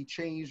cannot be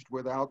changed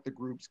without the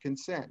group's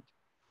consent.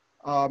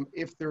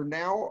 If there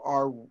now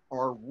are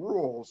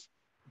rules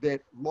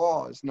that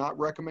laws, not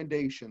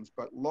recommendations,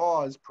 but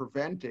laws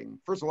preventing,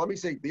 first of all, let me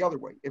say the other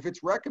way. If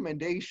it's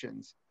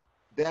recommendations,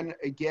 then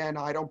again,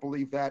 I don't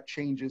believe that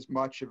changes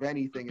much of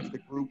anything if the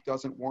group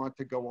doesn't want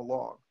to go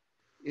along.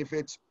 If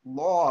it's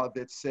law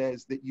that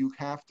says that you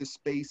have to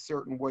space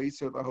certain ways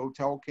so the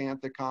hotel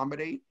can't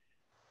accommodate,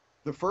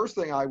 the first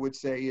thing I would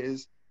say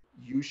is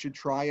you should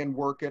try and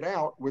work it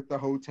out with the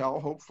hotel.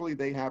 Hopefully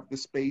they have the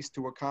space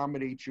to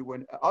accommodate you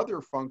in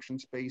other function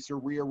space or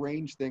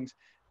rearrange things,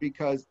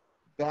 because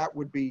that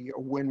would be a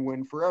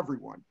win-win for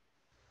everyone.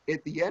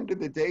 At the end of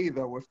the day,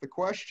 though, if the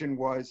question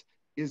was,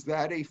 is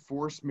that a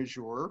force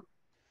majeure?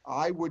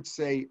 I would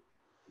say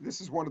this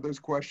is one of those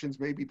questions,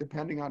 maybe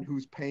depending on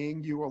who's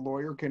paying you, a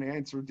lawyer can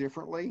answer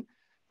differently.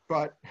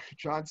 But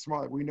John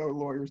Smiley, we know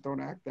lawyers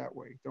don't act that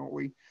way, don't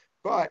we?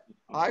 But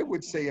I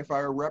would say if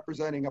I were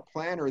representing a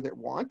planner that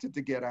wanted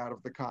to get out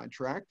of the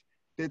contract,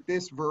 that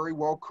this very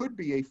well could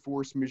be a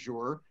force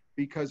majeure,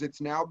 because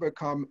it's now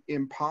become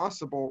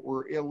impossible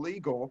or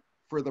illegal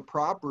for the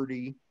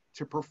property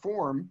to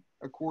perform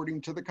according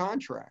to the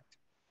contract.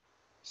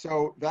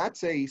 So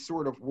that's a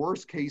sort of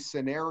worst case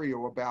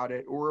scenario about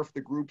it, or if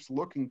the group's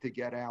looking to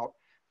get out.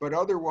 But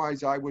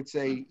otherwise, I would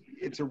say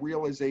it's a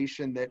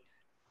realization that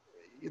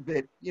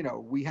you know,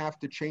 we have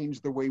to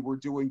change the way we're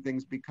doing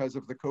things because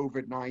of the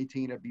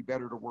COVID-19. It'd be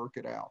better to work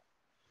it out.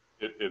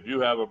 If you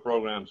have a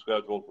program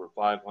scheduled for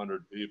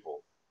 500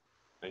 people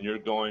and you're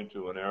going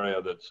to an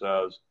area that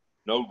says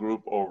no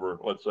group over,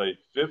 let's say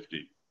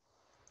 50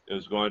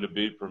 is going to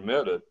be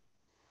permitted,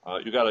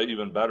 you got an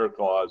even better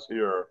cause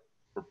here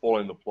for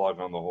pulling the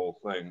plug on the whole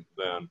thing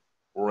than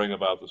worrying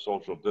about the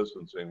social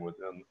distancing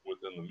within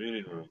the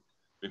meeting room,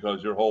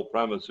 because your whole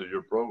premise of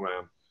your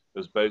program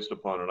is based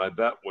upon it. I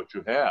bet what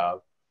you have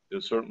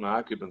is certain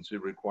occupancy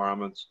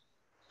requirements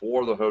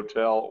for the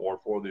hotel or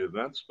for the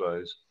event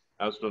space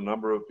as to the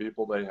number of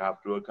people they have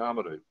to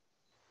accommodate.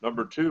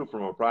 Number two,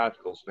 from a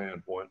practical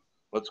standpoint,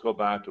 let's go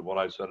back to what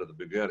I said at the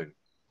beginning.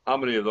 How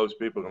many of those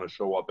people are going to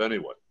show up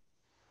anyway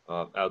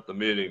at the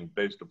meeting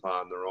based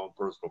upon their own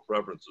personal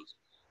preferences?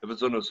 If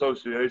it's an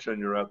association,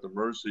 you're at the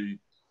mercy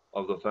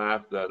of the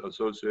fact that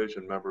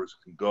association members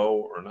can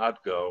go or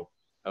not go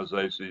as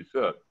they see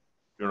fit.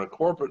 If you're in a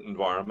corporate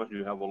environment,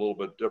 you have a little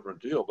bit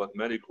different deal, but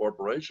many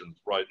corporations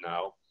right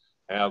now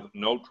have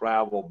no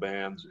travel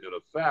bans in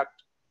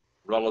effect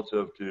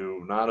relative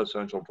to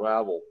non-essential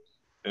travel.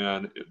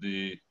 And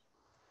the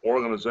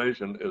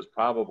organization is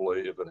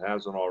probably, if it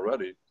hasn't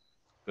already,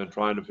 been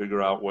trying to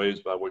figure out ways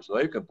by which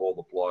they can pull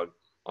the plug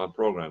on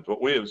programs.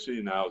 What we have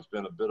seen now has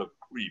been a bit of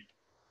creep,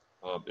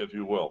 if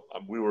you will.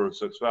 We were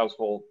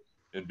successful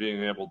in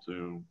being able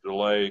to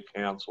delay,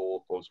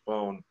 cancel,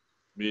 postpone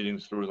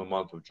meetings through the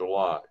month of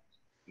July.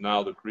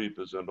 Now the creep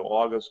is into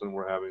August and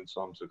we're having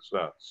some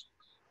success.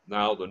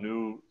 Now the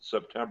new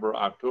September,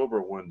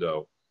 October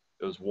window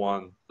is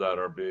one that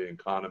are being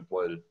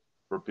contemplated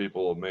for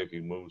people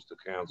making moves to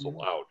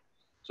cancel out.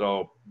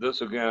 So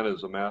this again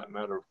is a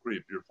matter of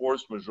creep. Your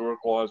force majeure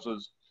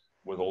clauses,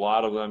 with a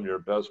lot of them, you're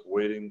best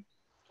waiting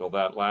till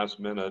that last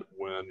minute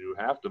when you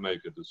have to make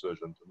a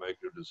decision, to make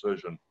your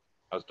decision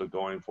as to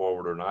going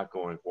forward or not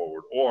going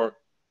forward. Or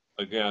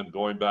again,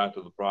 going back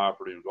to the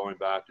property, going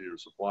back to your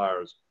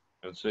suppliers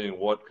and seeing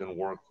what can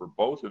work for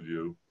both of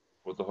you,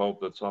 with the hope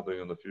that something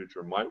in the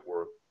future might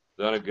work.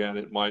 Then again,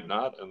 it might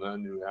not, and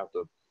then you have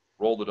to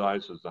roll the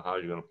dice as to how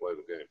you're going to play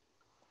the game.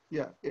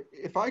 Yeah,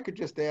 if I could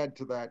just add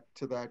to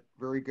that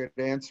very good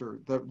answer,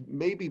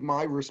 maybe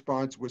my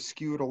response was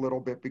skewed a little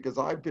bit because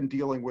I've been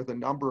dealing with a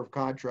number of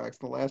contracts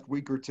the last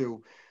week or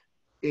two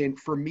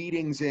for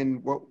meetings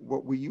in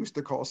what we used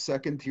to call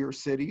second-tier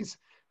cities.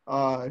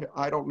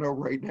 I don't know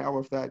right now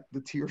if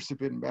the tiers have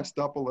been messed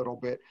up a little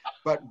bit,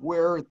 but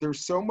where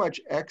there's so much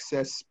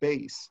excess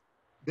space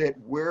that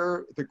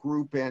where the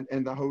group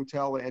and the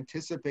hotel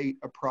anticipate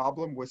a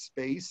problem with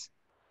space,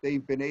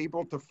 they've been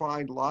able to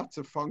find lots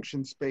of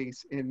function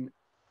space in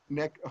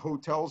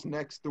hotels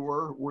next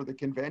door or the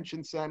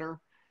convention center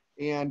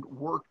and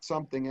worked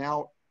something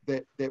out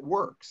that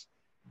works.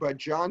 But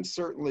John's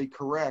certainly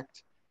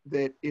correct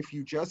that if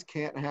you just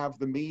can't have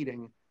the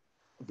meeting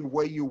the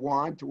way you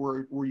want,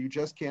 or you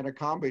just can't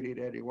accommodate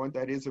anyone,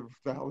 that is a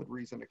valid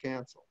reason to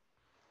cancel.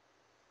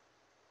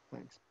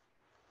 Thanks.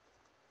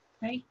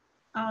 Okay,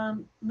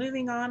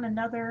 moving on,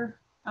 another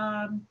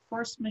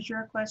force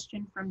majeure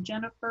question from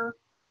Jennifer.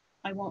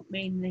 I won't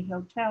name the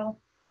hotel.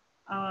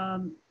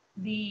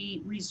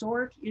 The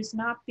resort is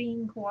not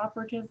being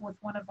cooperative with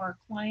one of our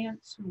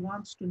clients who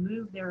wants to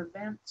move their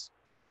events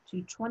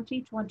to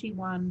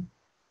 2021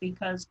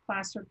 because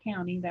Placer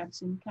County,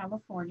 that's in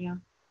California,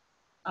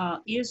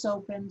 is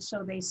open,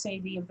 so they say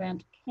the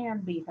event can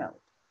be held.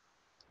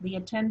 The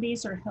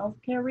attendees are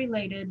healthcare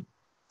related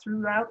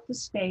throughout the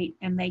state,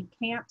 and they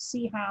can't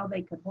see how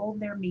they could hold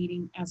their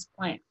meeting as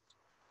planned.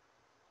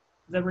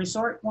 The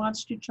resort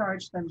wants to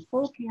charge them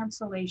full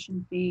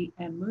cancellation fee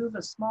and move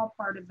a small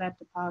part of that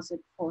deposit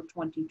for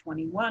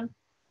 2021.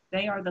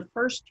 They are the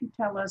first to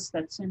tell us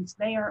that since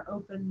they are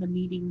open, the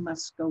meeting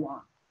must go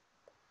on.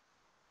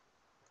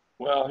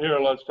 Well, here,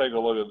 let's take a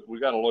look at,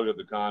 we got to look at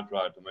the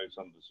contract to make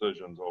some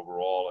decisions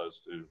overall as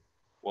to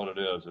what it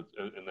is.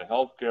 It's, in the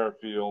healthcare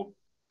field,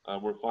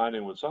 we're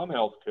finding with some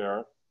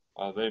healthcare,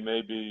 they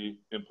may be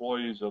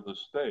employees of the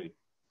state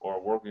or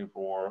working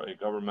for a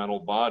governmental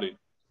body,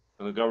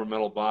 and the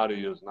governmental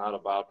body is not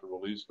about to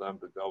release them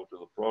to go to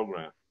the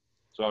program.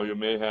 So you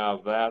may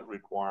have that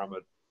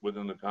requirement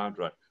within the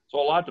contract. So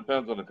a lot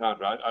depends on the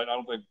contract. I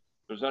don't think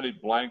there's any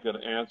blanket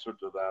answer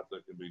to that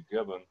that can be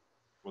given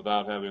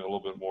without having a little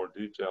bit more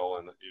detail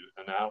and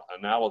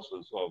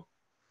analysis of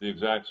the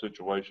exact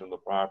situation of the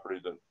property,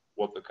 that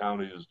what the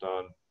county has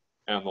done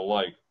and the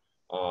like.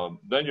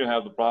 Then you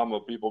have the problem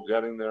of people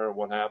getting there,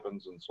 what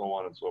happens, and so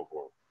on and so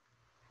forth.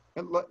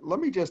 And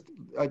let me just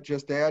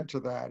add to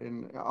that.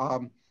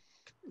 And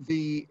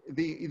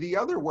the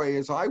other way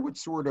is I would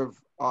sort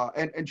of,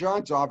 and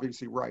John's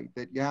obviously right,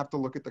 that you have to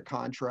look at the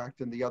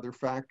contract and the other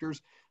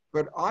factors,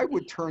 but I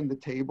would turn the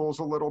tables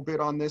a little bit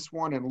on this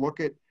one and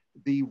look at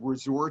the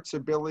resort's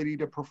ability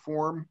to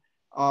perform.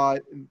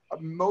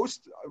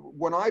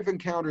 When I've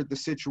encountered the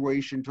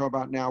situation talking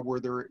about now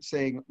where they're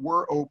saying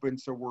we're open,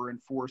 so we're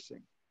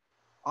enforcing.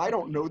 I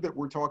don't know that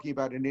we're talking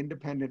about an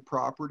independent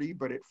property,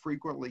 but it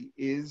frequently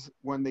is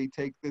when they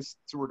take this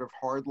sort of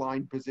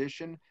hardline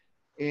position,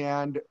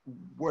 and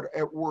where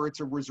it's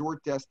a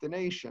resort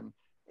destination.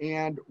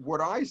 And what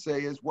I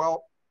say is,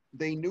 well,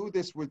 they knew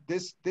this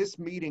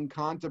meeting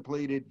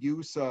contemplated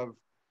use of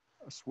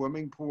a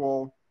swimming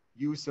pool,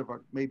 use of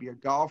maybe a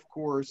golf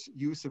course,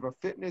 use of a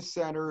fitness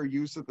center,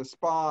 use of the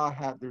spa,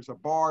 there's a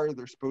bar,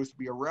 there's supposed to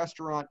be a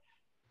restaurant.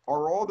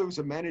 Are all those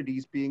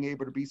amenities being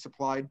able to be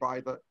supplied by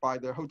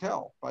the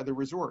hotel, by the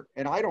resort?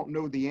 And I don't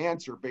know the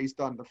answer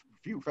based on the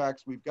few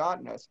facts we've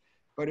gotten us,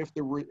 but if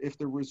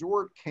the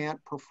resort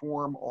can't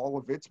perform all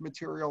of its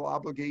material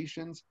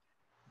obligations,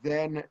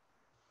 then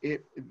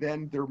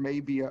there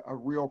may be a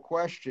real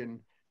question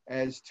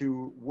as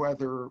to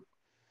whether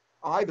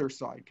either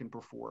side can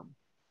perform.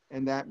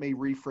 And that may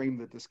reframe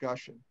the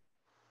discussion.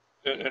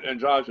 And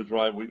Josh is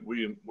right.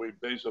 We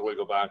basically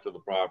go back to the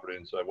property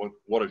and say,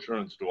 what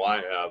assurance do I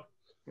have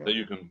that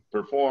you can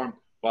perform?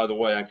 By the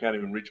way, I can't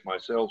even reach my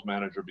sales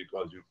manager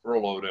because you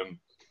furloughed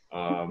him.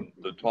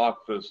 The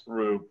talk this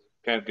through,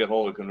 can't get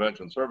hold of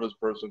convention service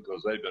person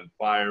because they've been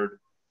fired,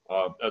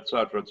 et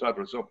cetera, et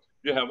cetera. So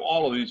you have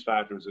all of these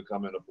factors that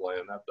come into play,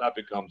 and that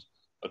becomes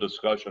a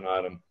discussion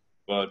item.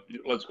 But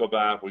let's go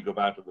back. We go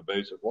back to the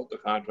basic, what the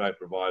contract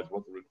provides,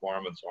 what the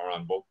requirements are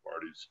on both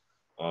parties,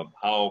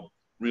 how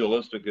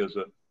realistic is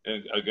it?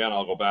 And again,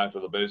 I'll go back to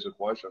the basic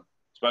question,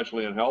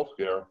 especially in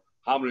healthcare,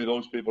 how many of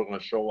those people are going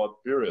to show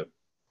up, period?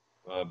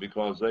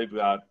 Because they've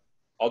got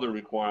other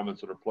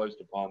requirements that are placed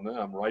upon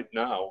them right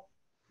now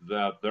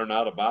that they're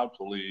not about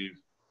to leave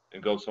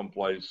and go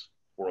someplace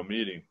for a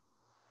meeting.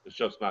 It's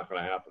just not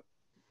going to happen.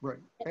 Right.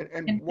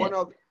 And one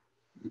other,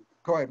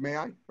 go ahead, may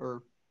I?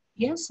 Or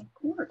yes, of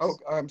course. Oh,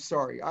 I'm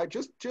sorry. I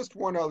just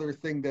one other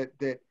thing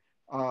that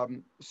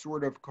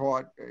sort of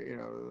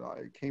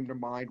came to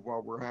mind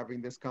while we're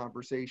having this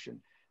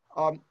conversation.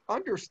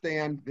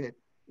 Understand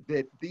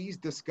that these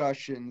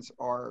discussions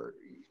are,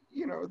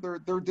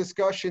 they're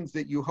discussions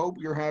that you hope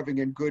you're having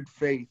in good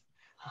faith,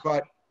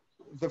 but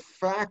the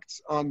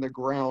facts on the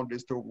ground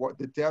as to what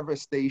the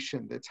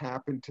devastation that's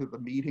happened to the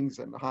meetings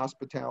and the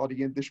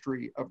hospitality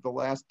industry of the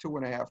last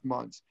 2.5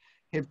 months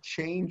have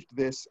changed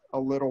this a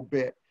little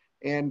bit.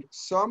 And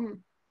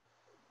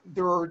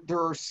there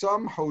are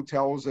some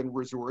hotels and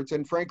resorts,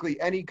 and frankly,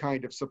 any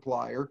kind of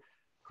supplier,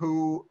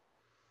 who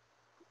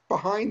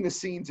behind the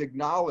scenes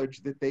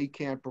acknowledge that they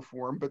can't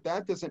perform, but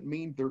that doesn't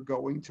mean they're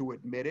going to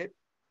admit it,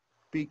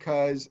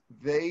 because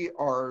they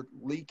are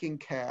leaking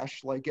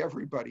cash like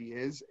everybody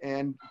is,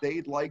 and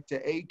they'd like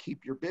to A,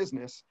 keep your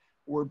business,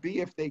 or B,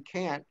 if they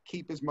can't,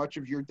 keep as much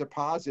of your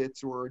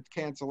deposits or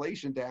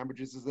cancellation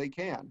damages as they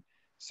can.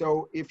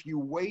 So if you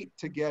wait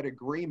to get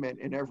agreement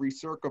in every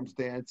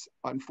circumstance,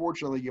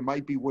 unfortunately, you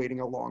might be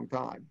waiting a long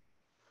time.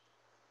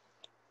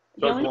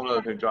 Just one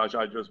other thing, Josh,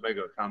 I just make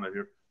a comment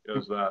here,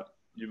 is that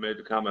you made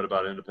the comment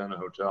about independent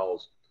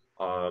hotels.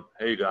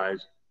 Hey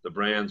guys, the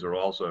brands are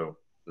also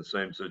the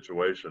same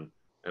situation,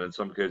 and in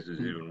some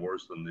cases even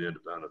worse than the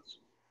independents.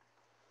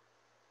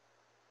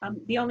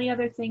 The only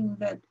other thing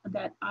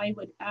that I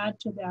would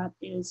add to that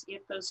is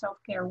if those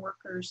healthcare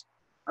workers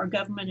are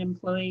government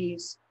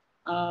employees,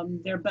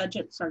 their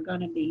budgets are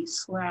going to be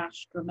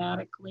slashed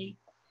dramatically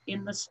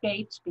in the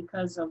states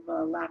because of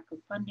a lack of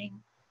funding,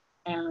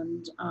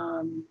 and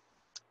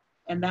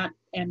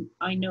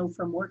I know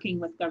from working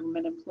with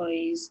government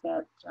employees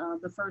that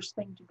the first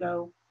thing to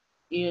go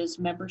is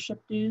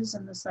membership dues,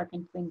 and the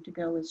second thing to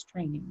go is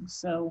training.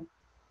 So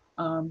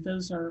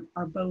those are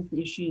both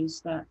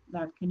issues that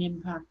can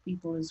impact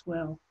people as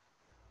well.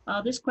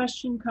 This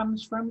question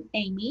comes from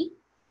Amy.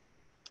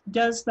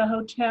 Does the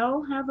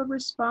hotel have a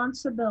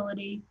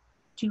responsibility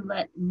to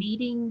let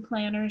meeting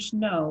planners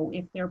know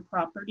if their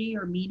property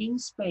or meeting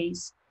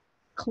space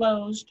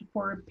closed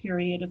for a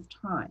period of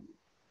time?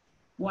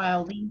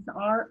 While these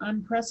are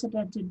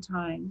unprecedented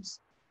times,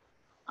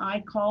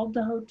 I called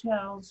the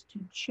hotels to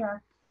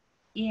check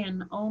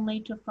in only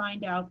to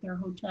find out their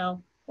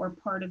hotel or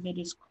part of it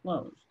is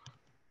closed?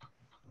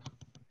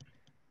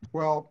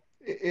 Well,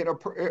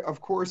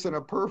 of course, in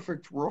a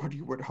perfect world,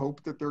 you would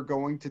hope that they're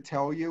going to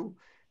tell you.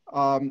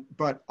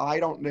 But I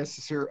don't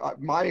necessarily,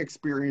 my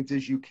experience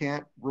is you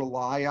can't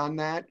rely on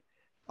that.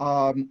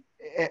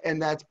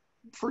 And that's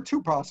for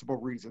two possible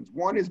reasons.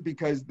 One is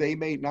because they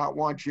may not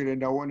want you to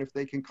know, and if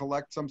they can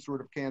collect some sort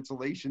of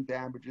cancellation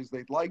damages,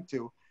 they'd like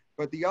to.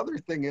 But the other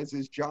thing is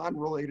John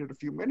related a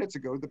few minutes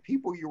ago, the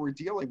people you were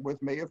dealing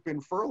with may have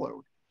been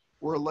furloughed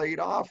or laid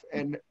off,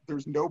 and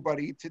there's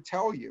nobody to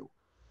tell you.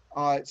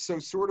 So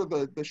sort of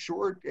the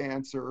short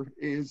answer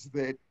is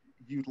that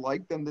you'd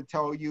like them to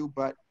tell you,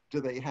 but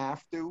do they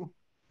have to?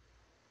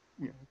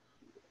 You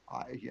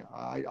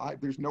know,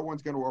 there's no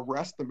one's going to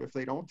arrest them if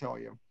they don't tell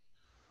you.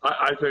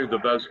 I think the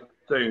best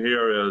thing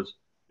here is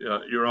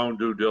your own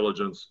due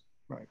diligence.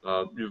 Right.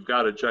 You've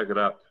got to check it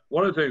out.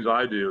 One of the things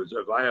I do is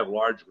if I have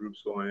large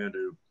groups going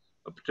into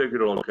a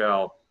particular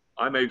locale,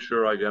 I make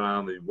sure I get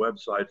on the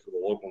website for the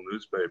local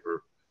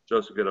newspaper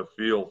just to get a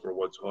feel for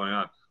what's going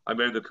on. I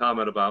made the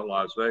comment about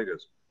Las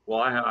Vegas. Well,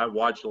 I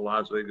watched the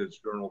Las Vegas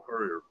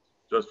Journal-Courier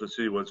just to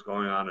see what's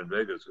going on in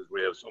Vegas because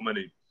we have so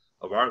many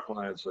of our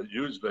clients that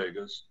use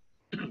Vegas.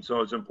 So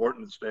it's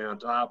important to stay on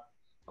top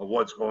of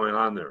what's going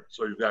on there.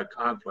 So you've got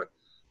conflict.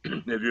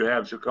 If you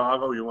have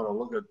Chicago, you want to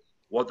look at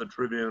what the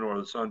Tribune or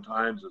the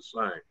Sun-Times is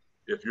saying.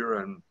 If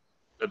you're in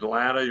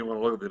Atlanta, you want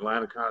to look at the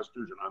Atlanta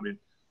Constitution. I mean,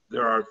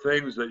 there are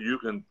things that you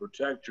can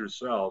protect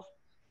yourself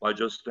by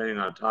just staying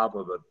on top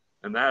of it.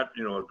 And that,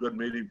 a good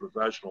meeting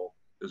professional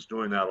is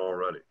doing that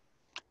already.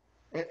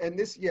 And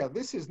this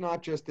is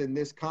not just in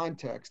this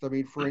context. I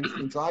mean, for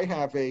instance, I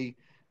have a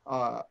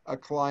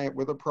client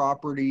with a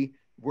property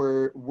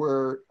where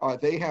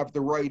they have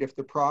the right, if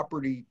the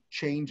property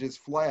changes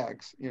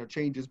flags,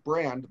 changes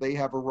brand, they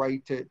have a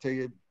right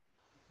to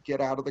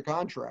get out of the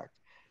contract.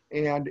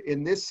 And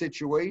in this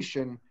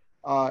situation,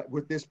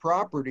 with this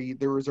property,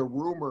 there is a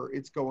rumor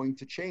it's going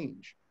to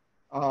change.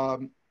 But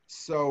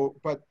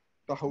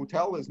the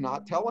hotel is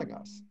not telling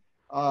us.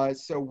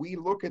 So we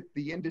look at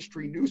the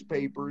industry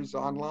newspapers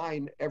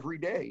online every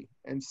day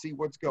and see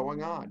what's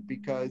going on,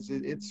 because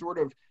it's sort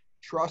of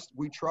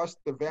we trust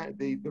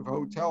the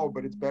hotel,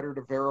 but it's better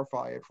to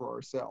verify it for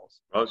ourselves.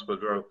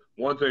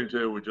 One thing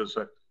too, we just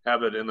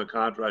have it in the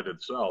contract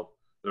itself.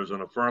 There's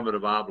an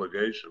affirmative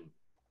obligation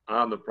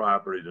on the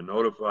property to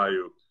notify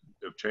you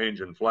if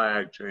change in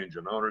flag, change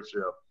in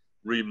ownership,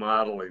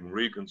 remodeling,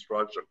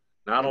 reconstruction,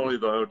 not only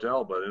the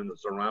hotel, but in the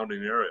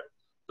surrounding area.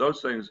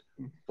 Those things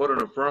put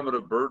an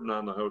affirmative burden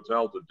on the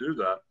hotel to do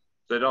that.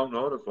 If they don't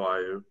notify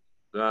you,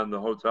 then the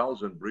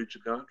hotel's in breach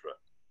of contract.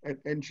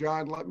 And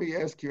John, let me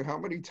ask you, how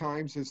many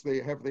times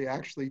have they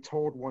actually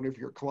told one of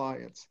your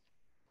clients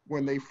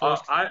when they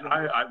first?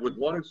 With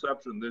one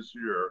exception this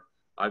year,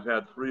 I've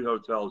had 3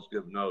 hotels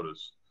give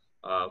notice.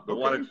 The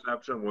one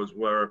exception was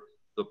where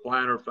the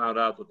planner found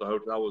out that the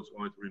hotel was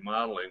going through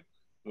remodeling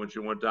when she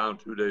went down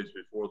 2 days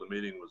before the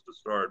meeting was to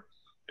start,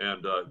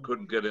 and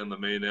couldn't get in the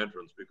main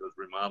entrance because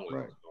remodeling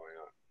was going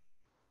on.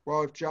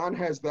 Well, if John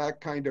has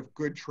that kind of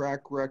good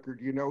track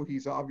record,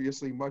 he's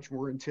obviously much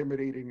more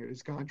intimidating in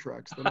his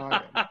contracts than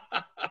I am.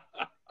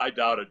 I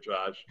doubt it,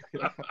 Josh.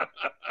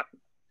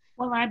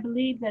 Well, I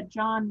believe that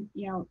John,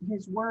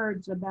 his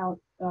words about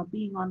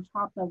being on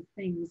top of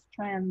things,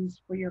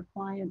 trends for your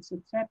clients,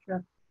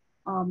 etc.,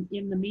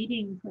 in the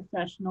meeting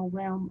professional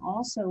realm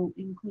also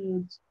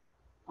includes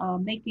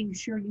making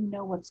sure you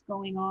know what's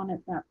going on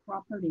at that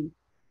property.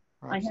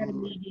 Absolutely. I had a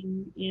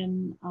meeting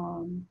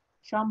in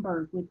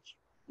Schaumburg, which,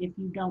 if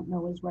you don't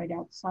know, is right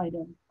outside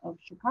of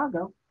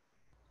Chicago.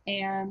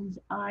 And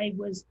I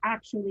was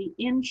actually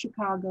in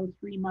Chicago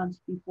 3 months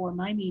before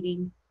my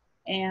meeting,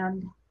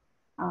 and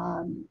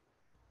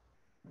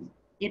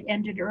it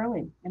ended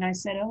early. And I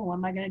said, oh, what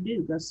am I going to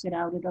do? Go sit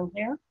out at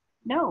O'Hare?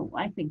 No,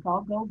 I think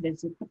I'll go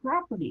visit the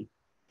property.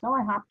 So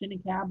I hopped in a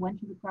cab, went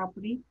to the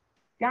property,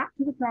 got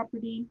to the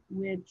property,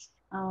 which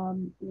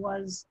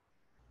was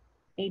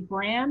a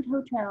brand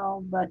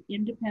hotel, but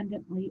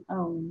independently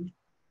owned,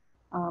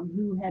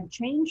 who had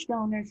changed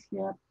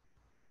ownership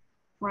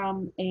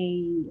from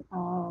a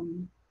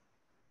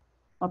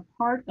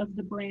part of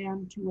the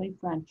brand to a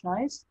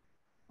franchise,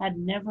 had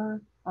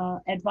never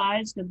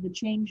advised of the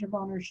change of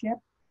ownership,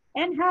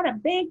 and had a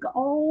big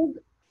old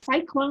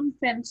cyclone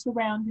fence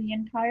around the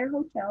entire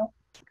hotel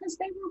because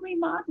they were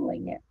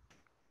remodeling it,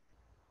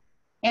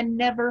 and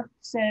never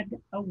said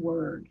a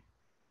word.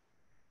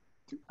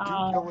 Due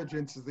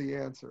diligence is the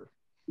answer.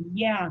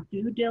 Yeah,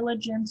 due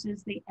diligence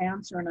is the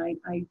answer,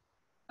 and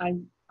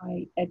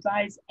I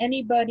advise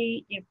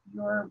anybody, if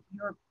your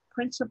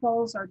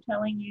principals are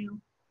telling you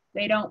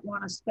they don't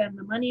want to spend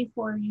the money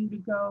for you to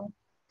go,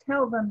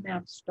 tell them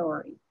that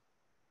story,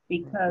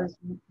 because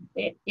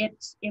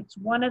it's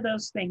one of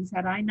those things.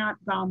 Had I not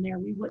gone there,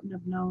 we wouldn't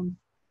have known,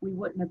 we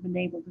wouldn't have been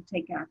able to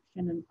take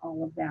action and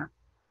all of that.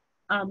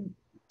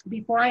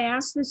 Before I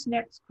ask this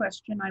next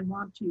question, I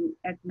want to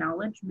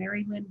acknowledge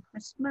Mary Lynn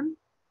Christman,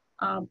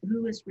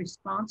 who is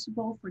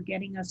responsible for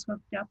getting us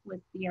hooked up with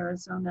the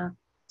Arizona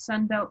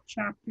Sunbelt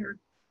chapter,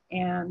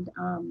 and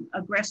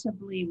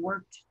aggressively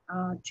worked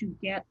to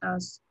get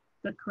us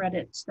the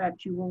credits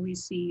that you will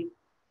receive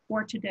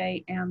for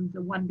today and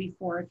the one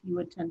before if you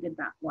attended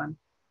that one.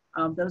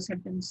 Those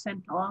have been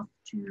sent off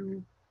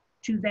to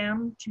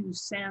them to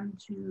send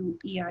to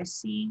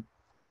EIC.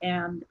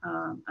 And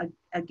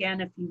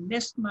again, if you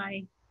missed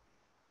my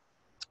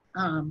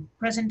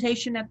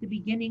presentation at the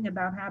beginning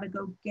about how to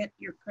go get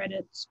your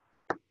credits,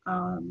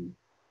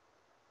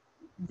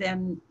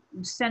 then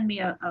send me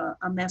a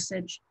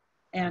message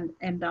and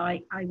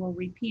I will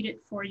repeat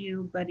it for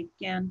you. But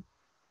again,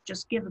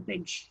 just give a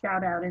big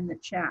shout out in the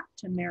chat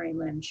to Mary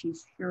Lynn. She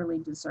surely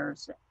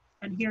deserves it.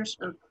 And here's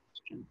her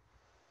question.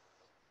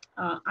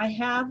 I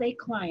have a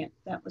client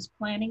that was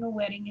planning a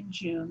wedding in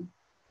June.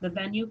 The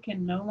venue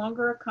can no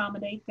longer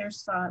accommodate their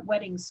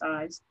wedding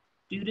size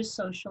due to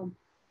social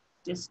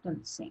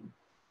distancing.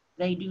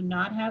 They do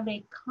not have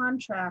a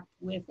contract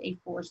with a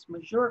force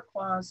majeure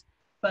clause,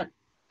 but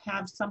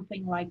have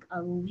something like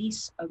a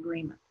lease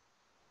agreement.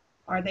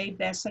 Are they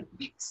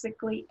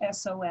basically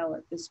SOL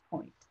at this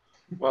point?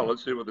 Well,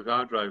 let's see what the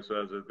contract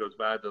says. It goes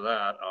back to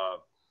that.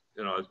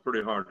 You know, it's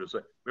pretty hard to say.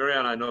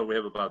 Marianne, I know we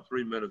have about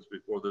 3 minutes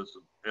before this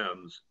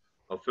ends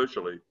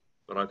officially,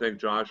 but I think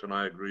Josh and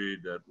I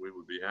agreed that we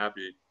would be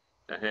happy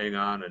to hang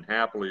on and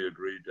happily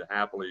agreed to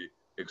happily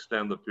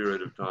extend the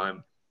period of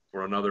time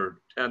for another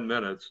 10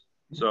 minutes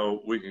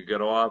so we can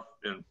get off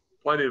in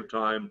plenty of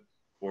time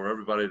for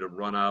everybody to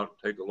run out,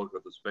 take a look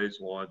at the space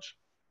launch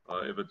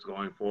if it's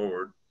going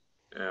forward,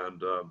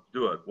 and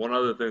do it. One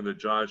other thing that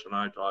Josh and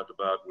I talked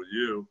about with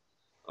you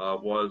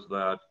was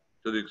that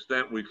to the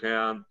extent we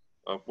can,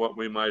 what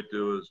we might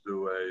do is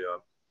do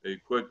a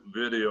quick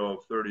video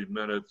of 30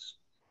 minutes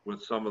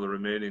with some of the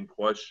remaining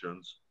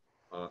questions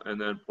and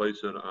then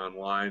place it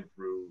online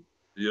through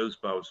the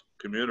ISPO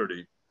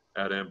community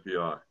at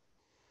MPI.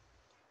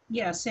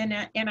 Yes, and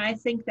I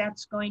think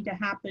that's going to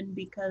happen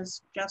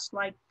because just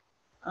like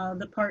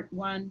the part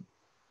one,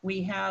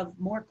 we have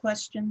more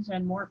questions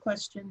and more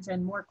questions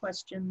and more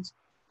questions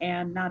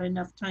and not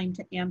enough time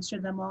to answer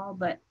them all,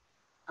 but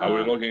are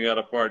we looking at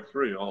a part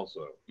 3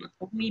 also?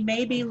 We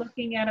may be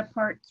looking at a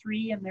part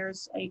 3, and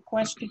there's a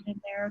question in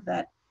there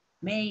that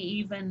may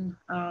even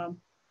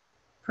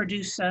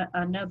produce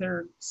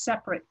another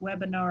separate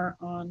webinar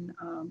on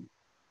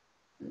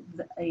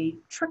a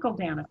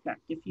trickle-down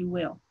effect, if you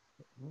will.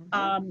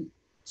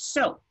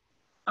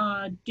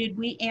 Did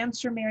we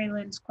answer Mary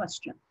Lynn's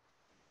question?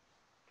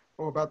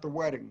 Oh, about the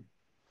wedding.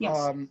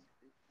 Yes.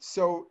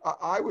 So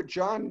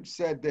John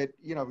said that,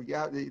 you know,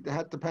 yeah,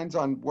 that depends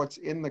on what's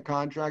in the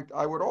contract.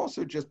 I would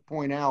also just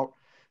point out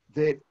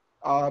that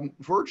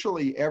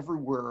virtually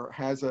everywhere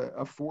has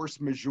a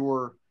force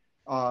majeure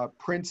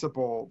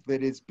principle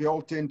that is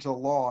built into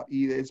law,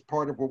 either as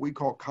part of what we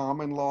call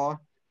common law,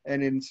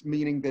 and it's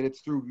meaning that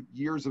it's through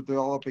years of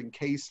developing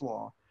case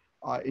law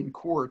in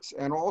courts,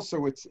 and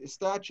also it's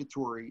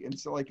statutory. And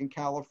so like in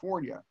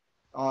California,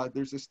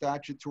 there's a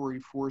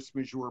statutory force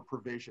majeure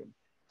provision.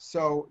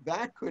 So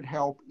that could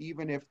help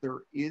even if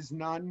there is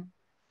none.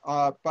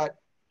 But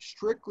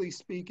strictly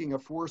speaking, a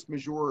force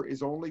majeure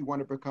is only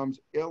when it becomes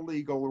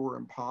illegal or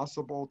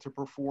impossible to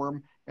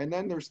perform. And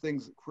then there's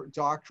things,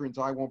 doctrines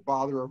I won't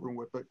bother everyone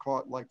with, but call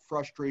it like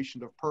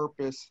frustration of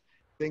purpose,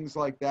 things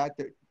like that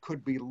that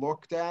could be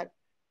looked at.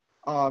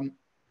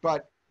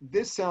 But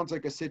this sounds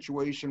like a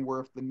situation where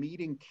if the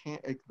meeting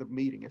can't, if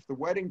the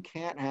wedding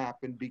can't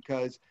happen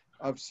because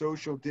of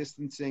social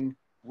distancing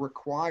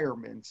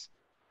requirements,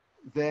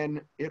 then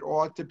it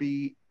ought to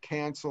be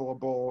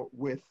cancelable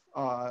with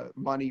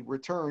money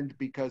returned,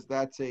 because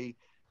that's the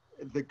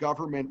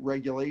government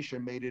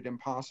regulation made it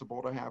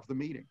impossible to have the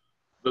meeting.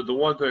 The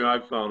one thing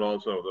I've found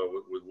also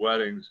though with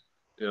weddings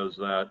is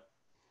that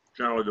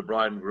generally the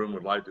bride and groom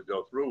would like to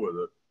go through with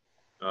it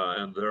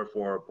and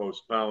therefore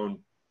postpone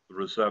the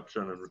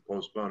reception and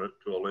postpone it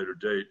to a later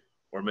date,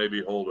 or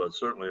maybe hold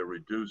certainly a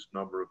reduced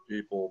number of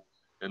people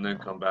and then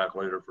come back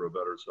later for a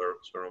better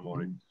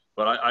ceremony. Mm-hmm.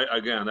 But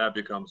again, that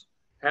becomes,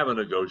 have a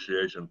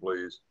negotiation,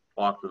 please.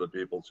 Talk to the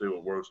people, see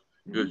what works.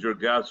 Because your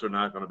guests are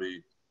not going to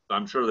be,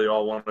 I'm sure they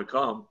all want to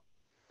come,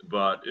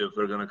 but if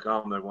they're going to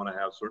come, they want to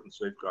have certain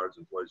safeguards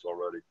in place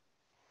already.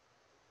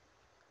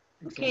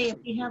 Okay, if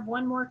you have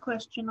one more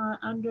question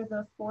under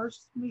the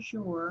force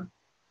majeure,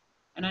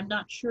 and I'm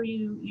not sure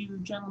you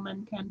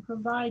gentlemen can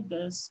provide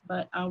this,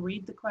 but I'll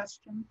read the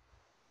question.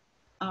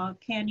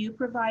 Can you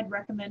provide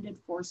recommended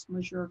force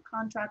majeure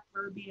contract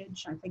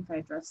verbiage? I think I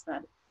addressed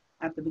that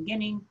at the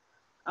beginning.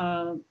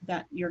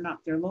 That you're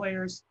not their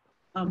lawyers,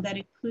 that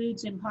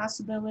includes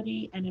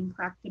impossibility and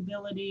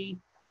impracticability.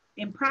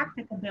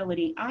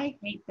 Impracticability, I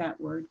hate that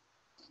word.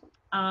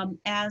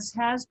 As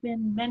has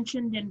been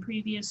mentioned in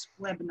previous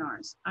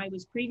webinars, I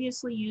was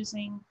previously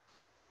using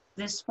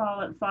this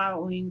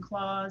following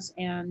clause,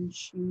 and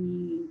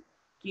she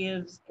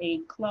gives a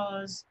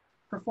clause: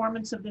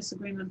 performance of this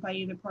agreement by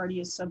either party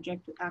is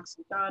subject to acts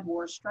of God,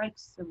 war,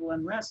 strikes, civil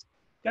unrest,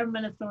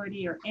 government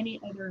authority, or any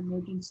other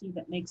emergency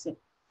that makes it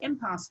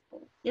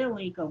impossible,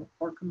 illegal,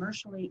 or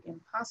commercially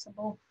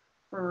impossible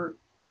for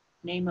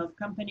name of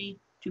company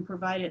to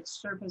provide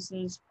its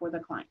services for the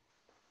client.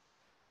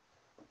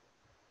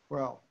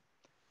 Well,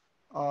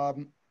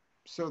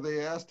 so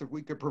they asked if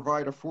we could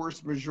provide a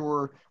force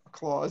majeure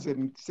clause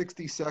in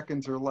 60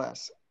 seconds or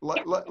less.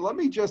 Let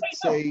me just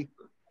say,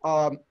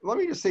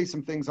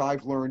 some things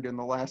I've learned in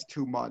the last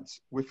 2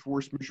 months with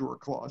force majeure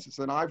clauses,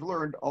 and I've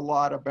learned a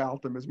lot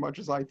about them, as much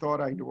as I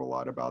thought I knew a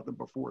lot about them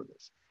before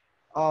this.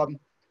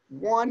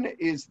 One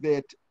is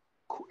that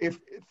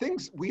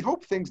we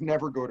hope things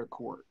never go to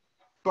court,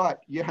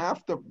 but you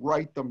have to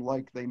write them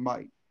like they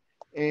might.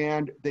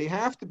 And they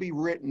have to be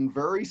written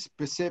very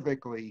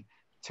specifically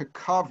to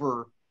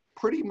cover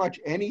pretty much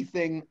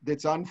anything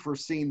that's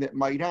unforeseen that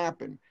might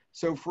happen.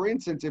 So for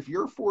instance, if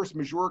your force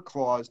majeure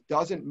clause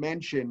doesn't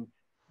mention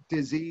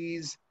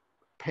disease,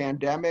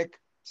 pandemic,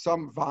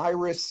 some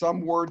virus,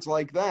 some words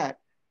like that,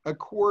 a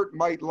court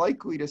might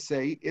likely to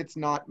say it's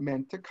not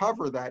meant to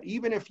cover that.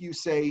 Even if you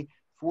say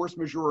force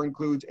majeure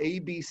includes A,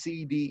 B,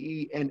 C, D,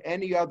 E, and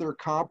any other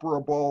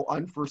comparable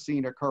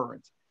unforeseen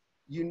occurrence,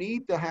 you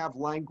need to have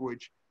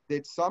language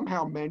that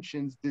somehow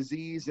mentions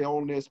disease,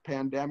 illness,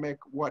 pandemic,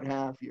 what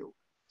have you.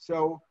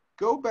 So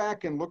go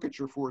back and look at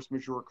your force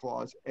majeure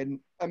clause and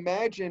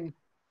imagine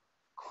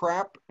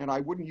crap, and I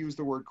wouldn't use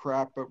the word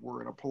crap, but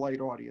we're in a polite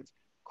audience,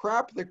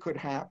 crap that could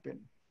happen.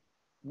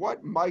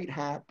 What might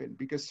happen?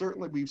 Because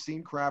certainly we've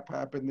seen crap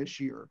happen this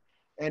year,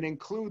 and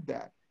include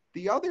that.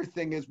 The other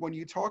thing is, when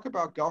you talk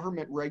about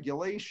government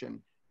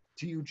regulation,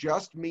 do you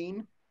just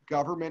mean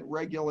government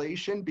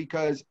regulation?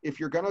 Because if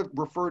you're going to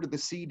refer to the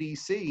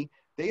CDC,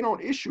 they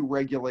don't issue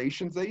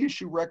regulations, they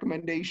issue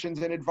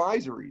recommendations and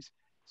advisories.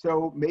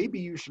 So maybe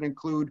you should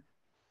include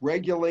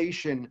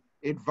regulation,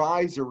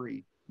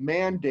 advisory,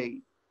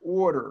 mandate,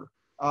 order,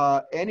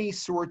 any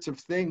sorts of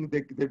thing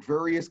that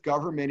various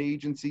government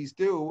agencies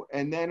do.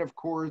 And then of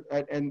course,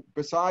 and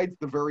besides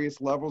the various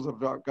levels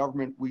of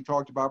government we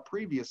talked about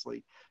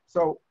previously.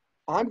 So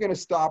I'm going to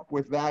stop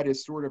with that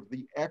as sort of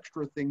the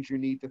extra things you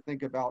need to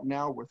think about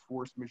now with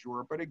force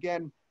majeure. But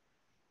again,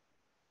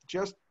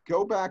 just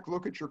go back,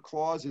 look at your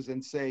clauses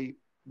and say,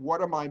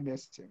 what am I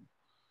missing?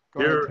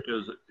 Here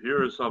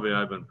is something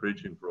I've been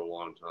preaching for a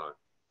long time.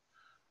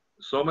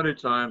 So many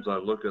times I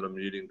look at a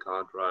meeting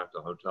contract,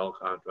 a hotel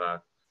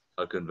contract,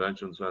 a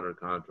convention center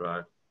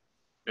contract,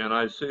 and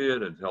I see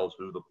it. It tells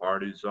who the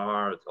parties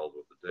are, it tells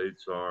what the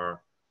dates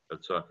are, et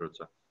cetera, et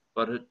cetera.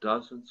 But it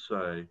doesn't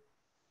say,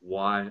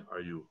 why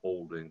are you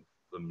holding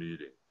the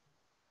meeting?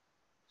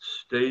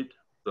 State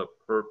the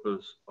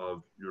purpose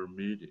of your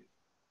meeting.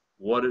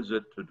 What is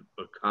it to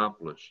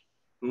accomplish?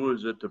 Who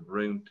is it to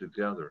bring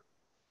together?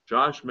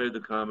 Josh made the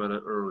comment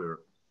earlier,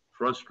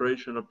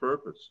 frustration of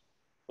purpose.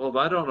 Well, if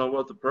I don't know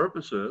what the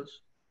purpose is,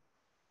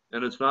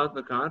 and it's not in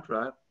the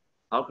contract,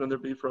 how can there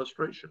be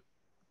frustration?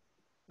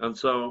 And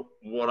so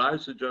what I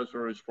suggest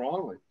very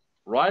strongly,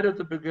 right at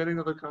the beginning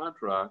of the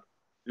contract,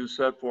 you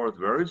set forth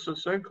very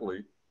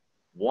succinctly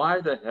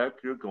why the heck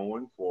you're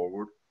going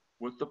forward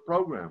with the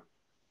program.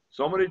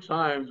 So many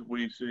times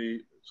we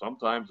see,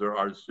 sometimes there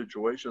are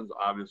situations,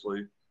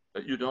 obviously,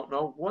 that you don't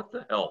know what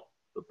the hell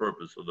the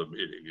purpose of the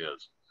meeting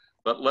is.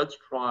 But let's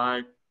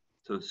try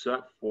to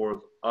set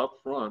forth up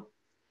front,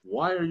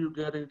 why are you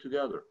getting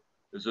together?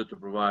 Is it to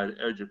provide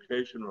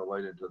education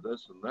related to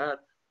this and that?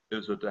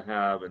 Is it to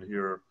have and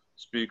hear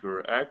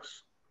speaker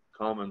X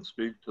come and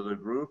speak to the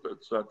group, et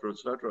cetera, et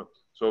cetera?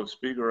 So if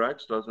speaker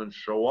X doesn't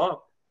show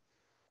up,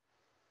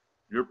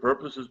 your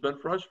purpose has been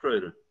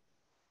frustrated.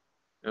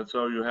 And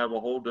so you have a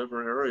whole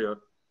different area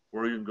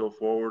where you can go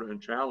forward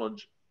and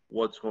challenge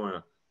what's going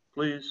on.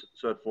 Please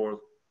set forth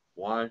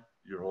why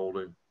you're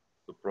holding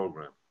the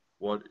program.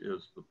 What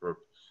is the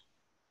purpose?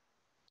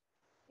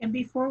 And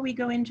before we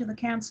go into the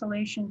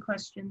cancellation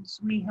questions,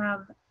 we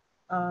have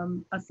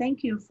a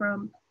thank you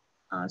from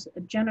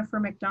Jennifer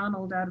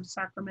McDonald out of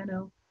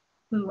Sacramento,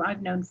 who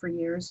I've known for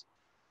years.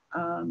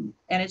 And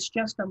it's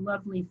just a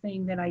lovely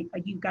thing that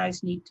you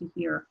guys need to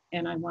hear.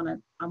 And I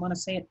wanna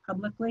say it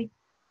publicly.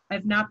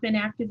 I've not been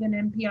active in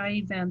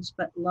MPI events,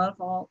 but love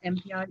all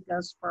MPI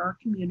does for our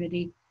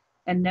community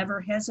and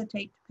never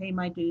hesitate to pay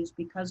my dues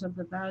because of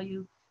the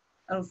value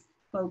of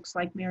folks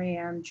like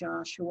Marianne,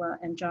 Joshua,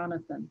 and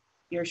Jonathan.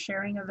 Your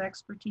sharing of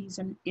expertise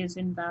is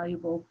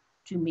invaluable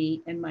to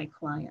me and my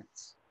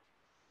clients.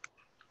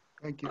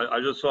 Thank you. I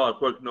just saw a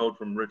quick note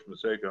from Rich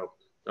Maseko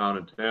down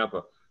in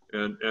Tampa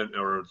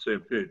or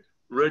St. Pete.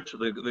 Rich,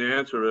 the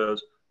answer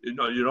is, you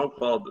don't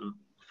call it the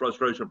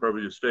frustration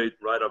purpose, you state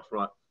right up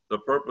front, the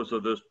purpose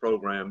of this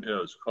program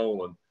is,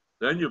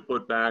 then you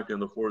put back in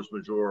the force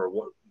majeure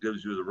what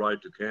gives you the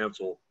right to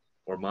cancel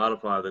or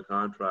modify the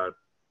contract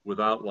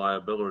without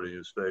liability.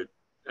 You state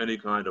any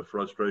kind of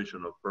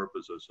frustration of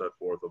purpose is set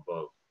forth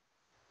above.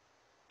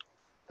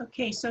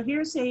 Okay, so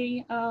here's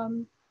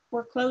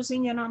we're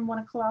closing in on 1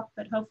 o'clock,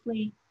 but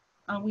hopefully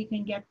we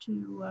can get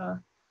to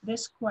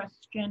this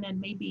question and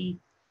maybe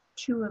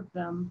 2 of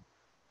them.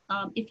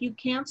 If you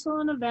cancel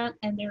an event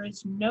and there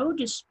is no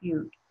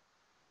dispute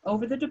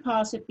over the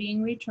deposit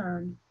being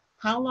returned,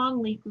 how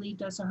long legally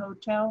does a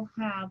hotel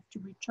have to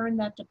return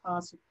that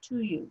deposit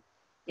to you?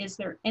 Is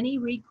there any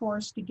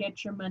recourse to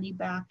get your money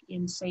back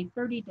in, say,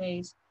 30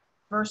 days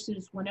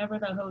versus whenever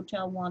the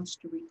hotel wants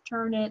to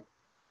return it?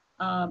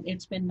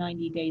 it's been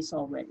 90 days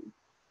already.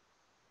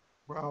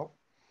 Well,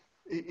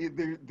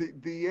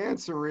 the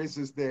answer is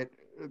that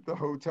the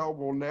hotel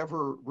will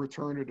never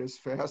return it as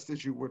fast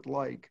as you would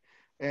like.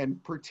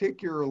 And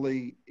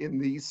particularly in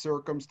these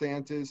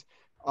circumstances,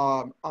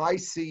 I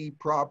see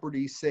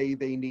properties say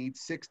they need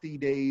 60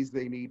 days,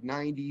 they need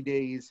 90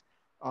 days.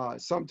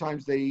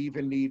 Sometimes they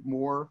even need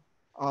more.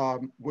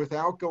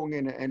 Without going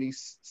into any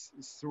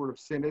sort of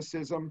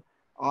cynicism,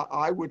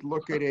 I would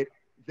look at it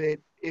that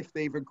if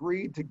they've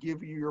agreed to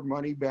give you your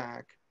money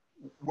back,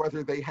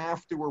 whether they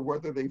have to or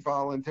whether they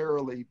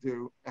voluntarily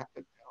do,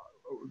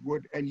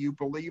 and you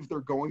believe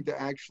they're going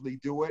to actually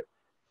do it,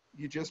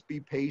 you just be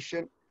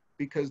patient,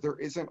 because there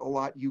isn't a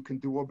lot you can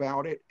do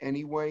about it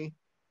anyway.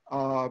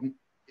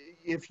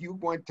 If you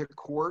went to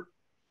court,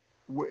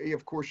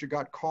 of course you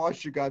got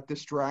costs, you got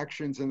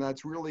distractions, and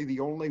that's really the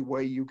only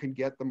way you can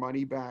get the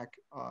money back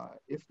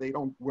if they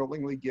don't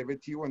willingly give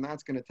it to you, and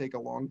that's going to take a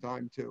long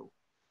time too.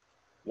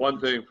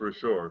 One thing for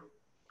sure,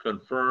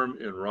 confirm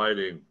in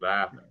writing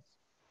back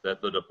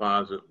that the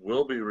deposit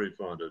will be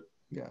refunded,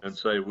 and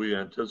say we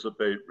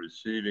anticipate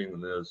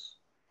receiving this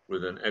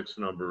within X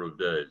number of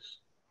days.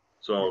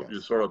 So you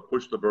sort of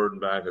push the burden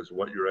back as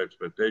what your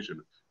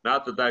expectation.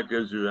 Not that that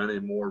gives you any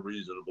more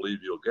reason to believe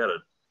you'll get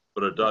it,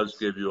 but it does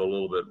give you a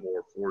little bit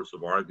more force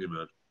of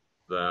argument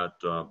that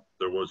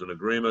there was an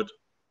agreement,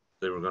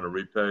 they were going to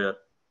repay it,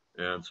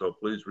 and so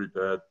please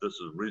repay it. This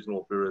is a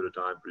reasonable period of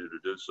time for you to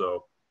do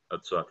so,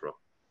 etc.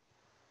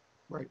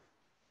 Right.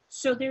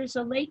 So there's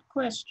a late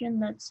question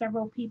that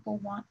several people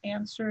want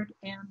answered,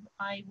 and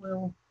I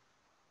will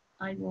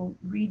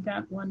read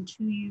that one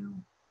to you.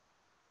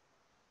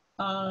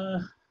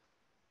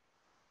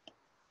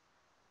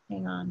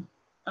 Hang on.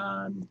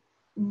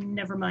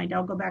 Never mind.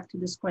 I'll go back to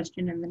this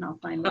question and then I'll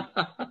find it.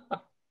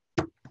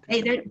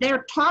 Hey,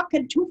 they're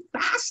talking too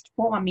fast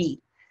for me.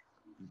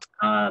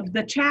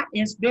 The chat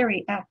is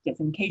very active,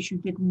 in case you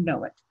didn't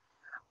know it.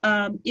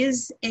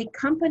 Is a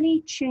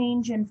company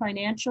change in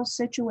financial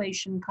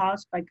situation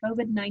caused by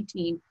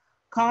COVID-19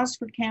 cause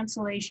for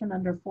cancellation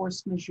under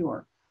force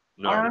majeure?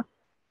 No.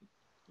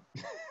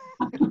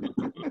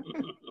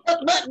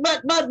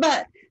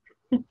 But.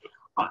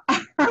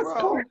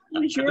 Well, the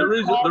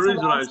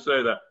reason I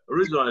say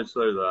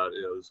that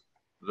is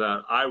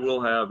that I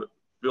will have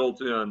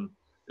built in,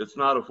 it's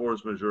not a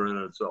force majeure in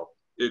itself.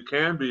 It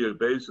can be a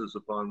basis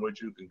upon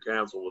which you can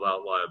cancel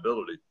without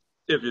liability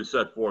if you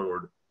set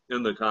forward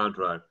in the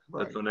contract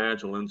that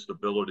financial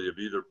instability of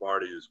either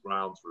party is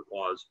grounds for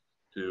cause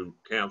to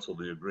cancel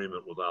the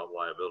agreement without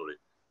liability.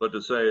 But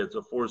to say it's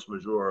a force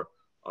majeure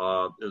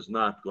is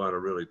not going to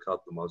really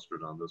cut the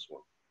mustard on this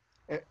one.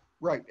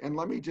 Right, and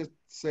let me just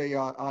say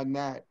on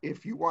that,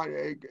 if you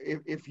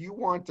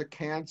want to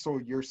cancel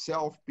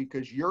yourself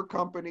because your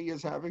company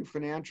is having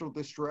financial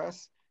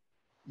distress,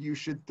 you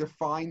should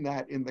define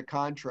that in the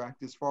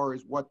contract as far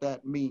as what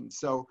that means.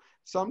 So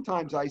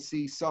sometimes I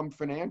see some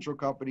financial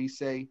companies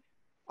say,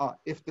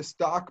 if the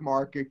stock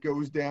market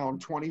goes down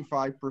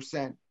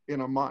 25% in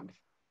a month,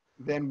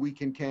 then we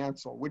can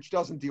cancel, which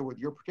doesn't deal with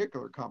your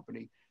particular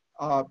company.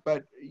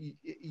 But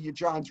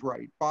John's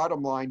right.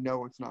 Bottom line,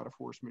 no, it's not a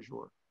force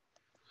majeure.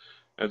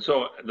 And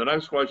so the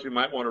next question you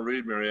might want to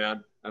read,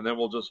 Marianne, and then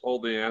we'll just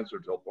hold the answer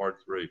till part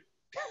 3.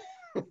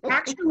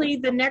 Actually,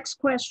 the next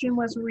question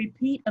was a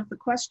repeat of the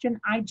question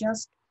I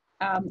just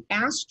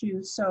asked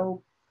you.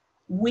 So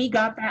we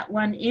got that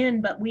one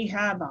in, but we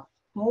have a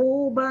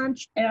whole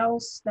bunch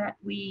else that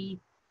we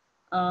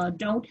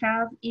don't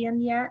have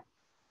in yet.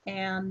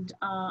 And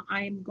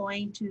I'm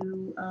going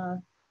to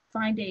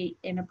find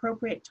an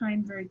appropriate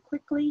time very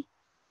quickly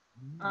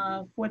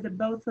for the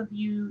both of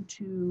you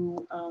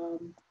to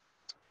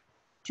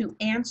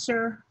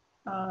answer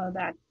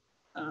the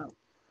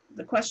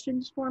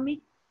questions for me,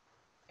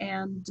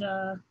 and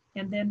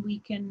then we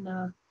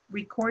can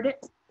record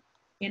it.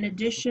 In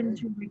addition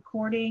to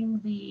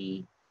recording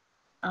the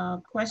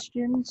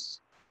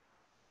questions,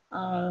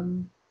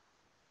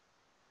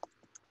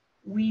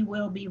 we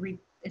will be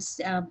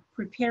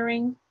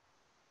preparing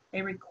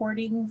a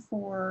recording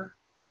for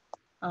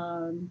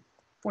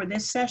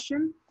this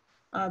session.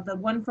 The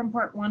one from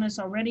part 1 is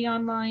already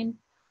online.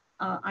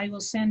 I will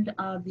send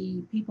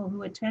the people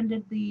who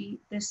attended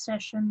this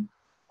session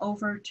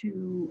over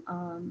to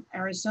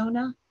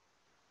Arizona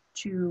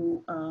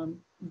to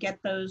get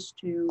those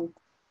for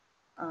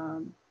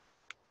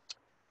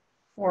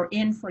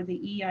the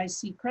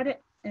EIC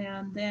credit,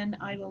 and then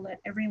I will let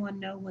everyone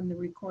know when the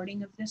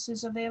recording of this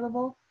is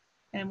available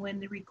and when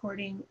the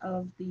recording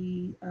of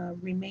the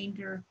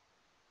remainder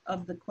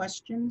of the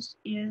questions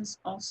is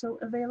also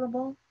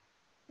available,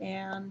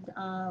 and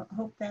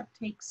hope that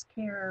takes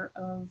care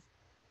of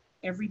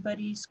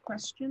everybody's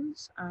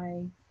questions.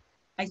 I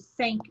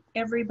thank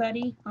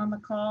everybody on the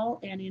call,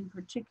 and in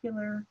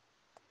particular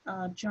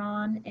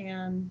John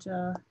and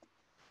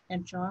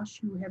Josh,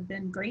 who have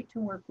been great to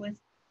work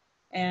with,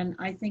 and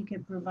I think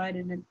have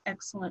provided an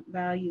excellent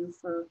value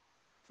for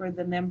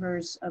the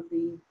members of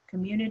the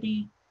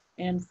community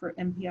and for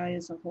MPI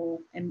as a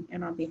whole. And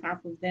on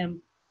behalf of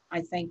them,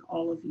 I thank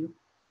all of you.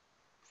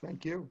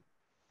 Thank you.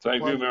 Thank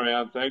you, pleasure.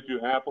 Marianne. Thank you,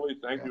 Happily.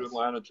 Thank you, Yes.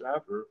 Atlanta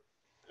chapter.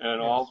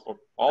 And Yes.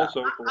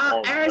 also for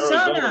our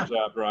Arizona.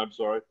 chapter, I'm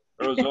sorry,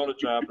 Arizona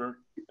chapter.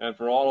 And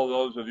for all of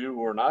those of you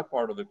who are not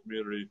part of the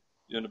community,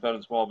 the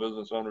independent small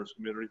business owners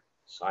community,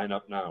 sign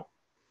up now.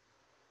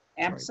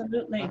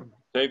 Absolutely. Right.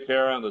 Take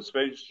care, and the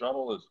space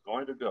shuttle is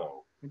going to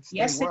go. And stay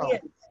Yes, well.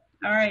 it is.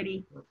 All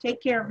righty.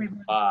 Take care,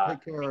 everyone. Bye.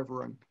 Take care,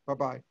 everyone.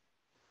 Bye-bye.